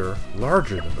tracks here,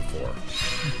 larger than before.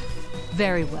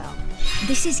 Very well.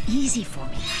 This is easy for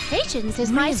me. Patience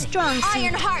is my strong suit.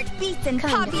 Iron heart beats in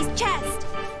Poppy's chest.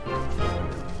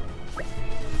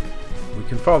 We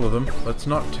can follow them. Let's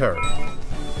not tarry.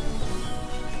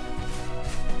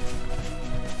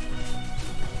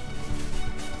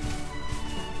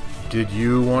 Did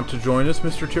you want to join us,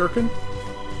 Mr. Tirkin?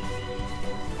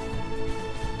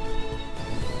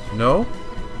 No?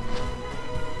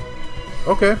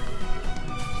 Okay.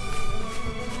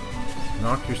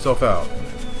 Knock yourself out.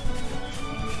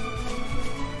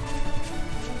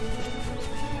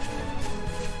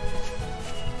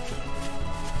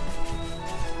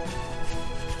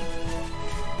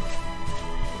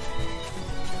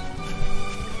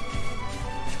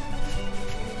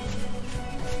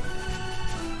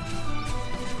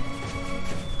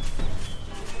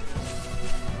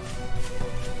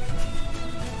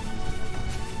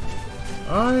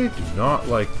 I do not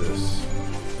like this.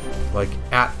 Like,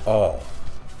 at all.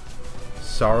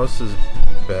 Sauros'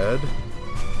 bed?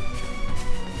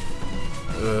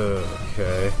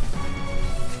 Okay.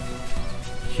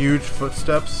 Huge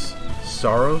footsteps?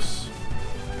 Sauros?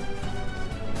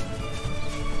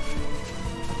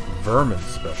 Vermin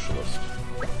specialist.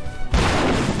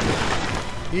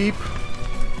 Eep.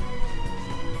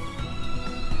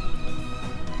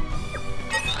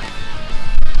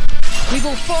 We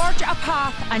will forge a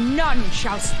path, and none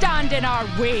shall stand in our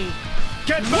way.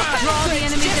 Get back! Draw the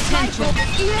enemy's attention.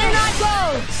 In I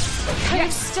go!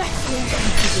 Yes!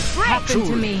 This happened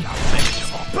to me.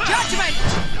 Judgment!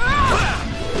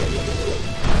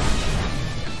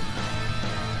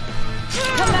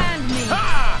 Command me!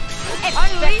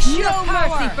 Unleash no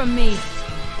mercy from me!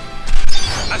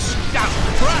 A stout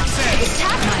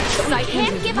process! My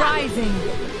sight is rising.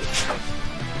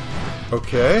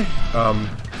 Okay,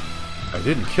 I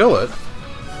didn't kill it.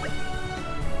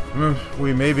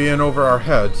 We may be in over our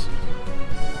heads.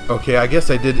 Okay, I guess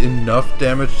I did enough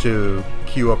damage to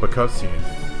queue up a cutscene.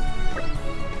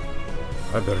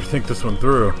 I better think this one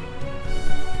through.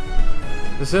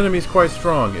 This enemy's quite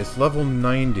strong. It's level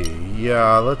 90.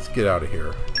 Yeah, let's get out of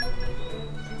here.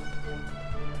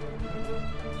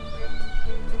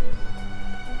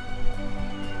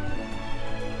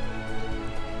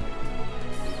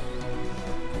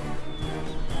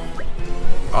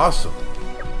 Awesome.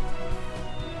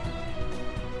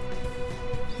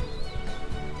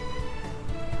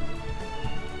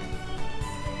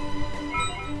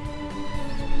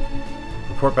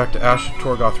 Report back to Ash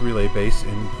Torgoth Relay Base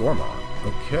in Gormott.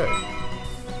 Okay.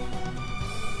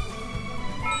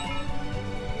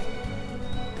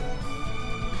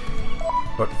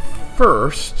 But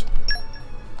first...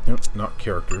 Nope, not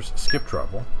characters. Skip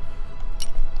travel.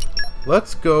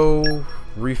 Let's go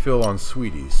refill on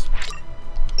sweeties.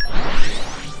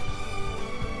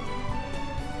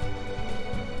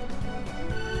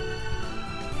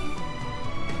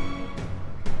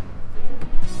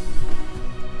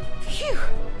 Phew!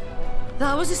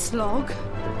 That was a slog.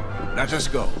 Let us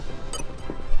go.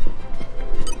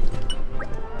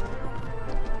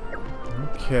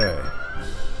 Okay.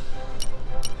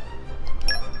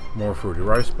 More fruity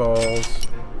rice balls.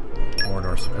 More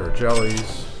Narcipear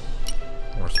jellies.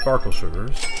 More sparkle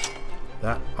sugars.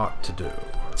 That ought to do.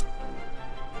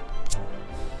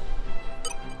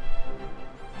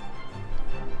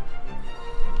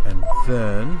 And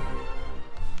then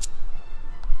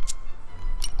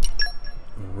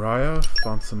Raya,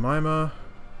 Fonsamima.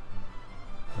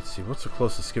 Let's see, what's the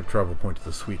closest skip travel point to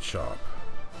the sweet shop?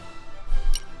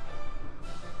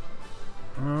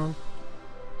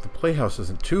 The playhouse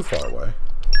isn't too far away.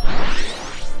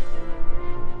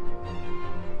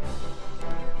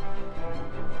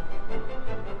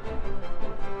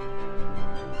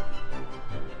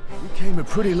 We came a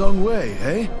pretty long way,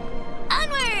 eh?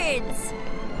 Onwards!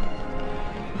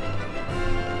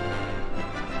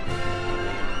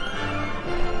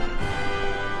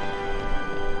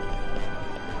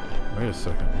 Wait a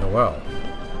second, Noelle.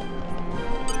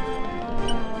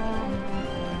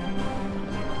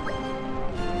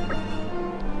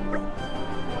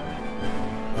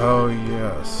 Oh,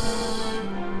 yes.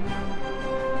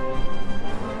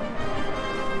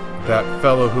 That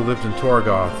fellow who lived in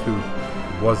Torgoth,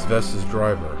 who was Vess's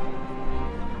driver.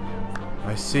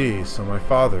 I see, so my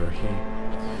father,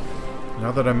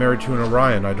 now that I'm married to an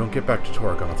Orion, I don't get back to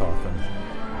Torgoth often.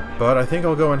 But I think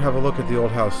I'll go and have a look at the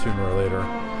old house sooner or later.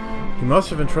 He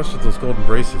must have entrusted those golden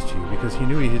braces to you, because he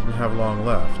knew he didn't have long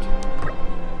left.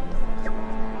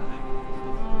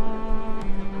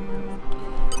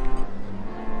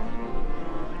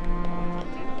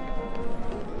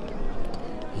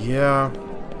 Yeah,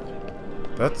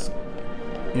 that's,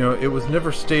 you know, it was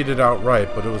never stated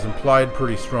outright, but it was implied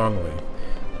pretty strongly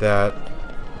that,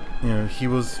 you know, he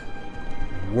was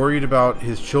worried about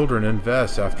his children and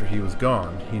Vess after he was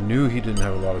gone. He knew he didn't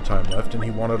have a lot of time left, and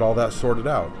he wanted all that sorted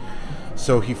out.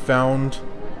 So he found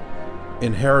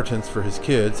inheritance for his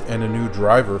kids and a new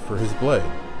driver for his blade.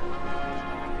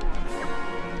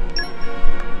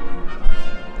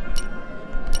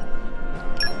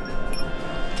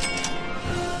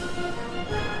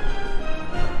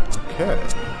 Okay.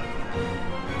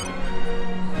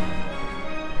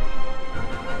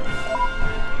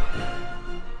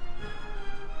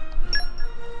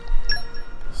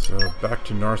 So back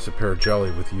to Narcipear jelly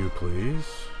with you, please.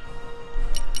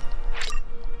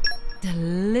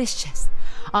 Delicious.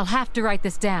 I'll have to write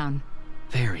this down.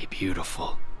 Very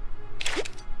beautiful.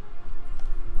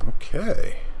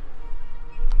 Okay.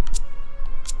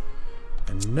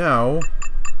 And now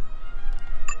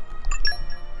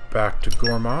back to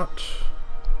Gormott,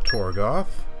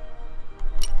 Torgoth,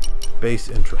 base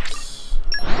entrance.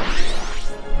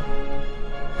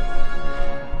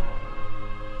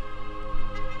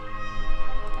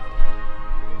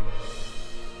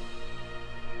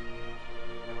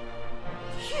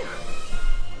 Phew.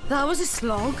 That was a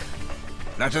slog.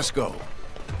 Let us go.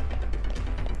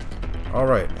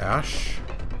 Alright, Ash.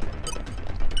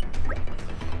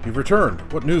 You've returned.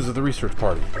 What news of the research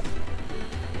party?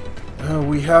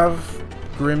 We have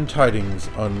grim tidings,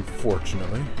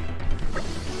 unfortunately.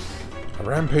 A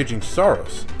rampaging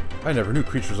Sauros. I never knew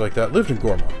creatures like that lived in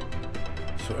Gormott.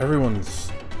 So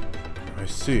everyone's... I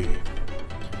see.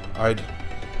 I'd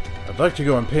like to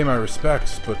go and pay my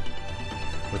respects, but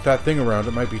with that thing around,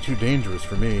 it might be too dangerous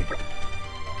for me.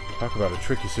 Talk about a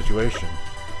tricky situation.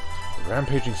 A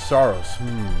rampaging Sauros.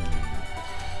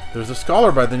 There's a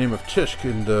scholar by the name of Tishk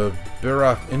in the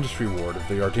Berath Industry Ward of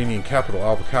the Ardanian capital,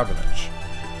 Alba-Cabanich.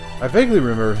 I vaguely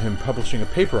remember him publishing a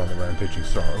paper on the Rampaging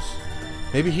Sauros.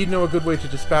 Maybe he'd know a good way to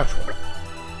dispatch one.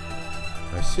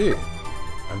 I see.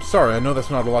 I'm sorry, I know that's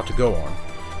not a lot to go on,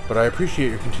 but I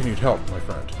appreciate your continued help, my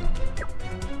friend.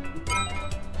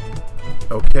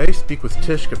 Okay, speak with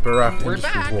Tishk at Berath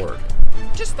Industry Ward.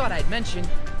 Just thought I'd mention.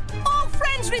 All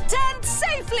friends returned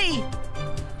safely!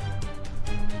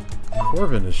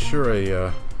 Corvin is sure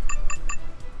a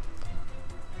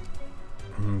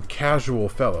casual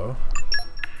fellow.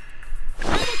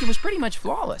 I think it was pretty much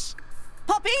flawless.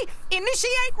 Poppy,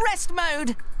 initiate rest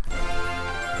mode!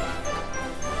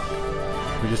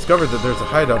 We discovered that there's a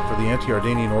hideout for the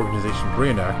anti-Ardanian organization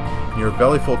Brionac near a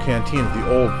bellyful canteen of the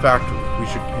old factory. We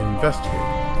should investigate.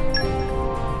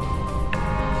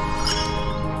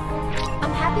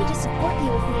 I'm happy to support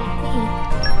you if need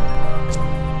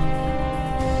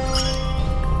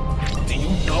be. Do you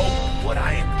know what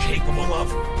I am capable of?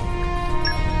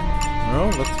 Well,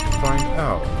 let's find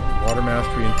out. Water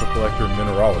Mastery, Info Collector,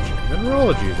 Mineralogy.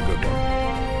 Mineralogy is a good one.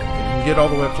 You can get all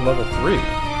the way up to level 3.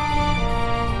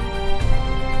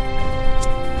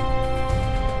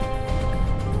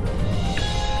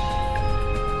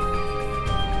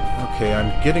 Okay,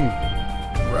 I'm getting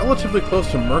relatively close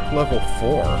to Merc level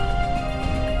 4.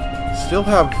 Still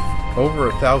have over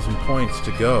 1,000 points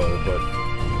to go, but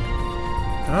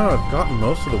Oh, I've gotten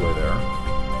most of the way there.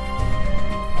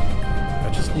 I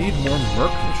just need more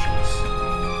merc missions.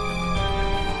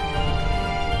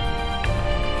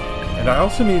 And I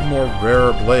also need more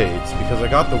rare blades, because I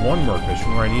got the one merc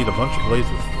mission where I need a bunch of blades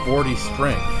with 40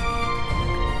 strength.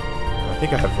 I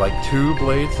think I have like 2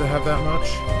 blades that have that much,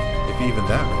 if even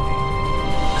that many.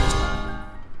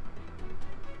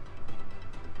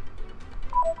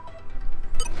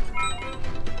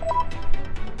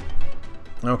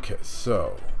 Okay,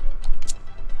 so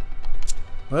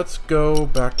let's go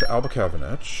back to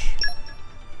Albacavenech.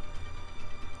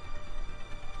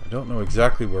 I don't know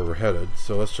exactly where we're headed,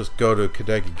 so let's just go to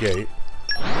Kadagi Gate.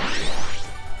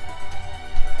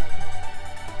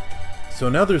 So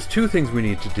now there's 2 things we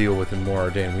need to deal with in Mor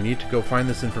Ardain. We need to go find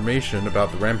this information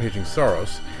about the Rampaging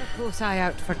Sauros. Keep a close eye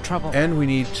out for trouble. And we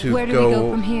need to Where do we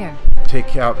go from here?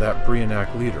 Take out that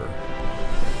Brionac leader.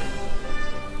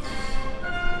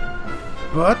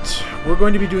 But we're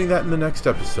going to be doing that in the next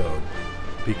episode,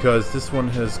 because this one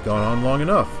has gone on long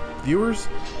enough. Viewers,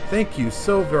 thank you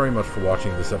so very much for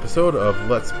watching this episode of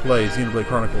Let's Play Xenoblade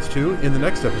Chronicles 2. In the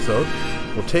next episode,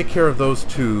 we'll take care of those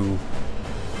 2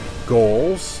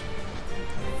 goals,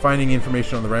 finding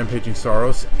information on the Rampaging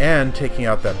Sauros and taking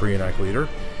out that Brionac leader,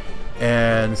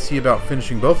 and see about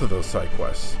finishing both of those side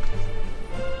quests.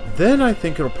 Then I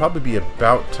think it'll probably be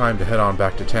about time to head on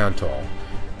back to Tantal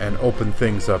and open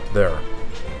things up there.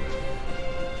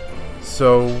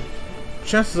 So,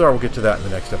 chances are we'll get to that in the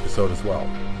next episode as well.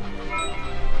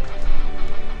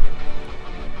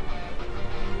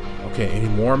 Okay, any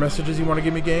more messages you want to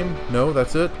give me, game? No,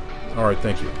 that's it? Alright,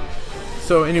 thank you.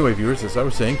 So anyway, viewers, as I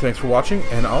was saying, thanks for watching,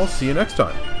 and I'll see you next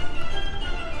time.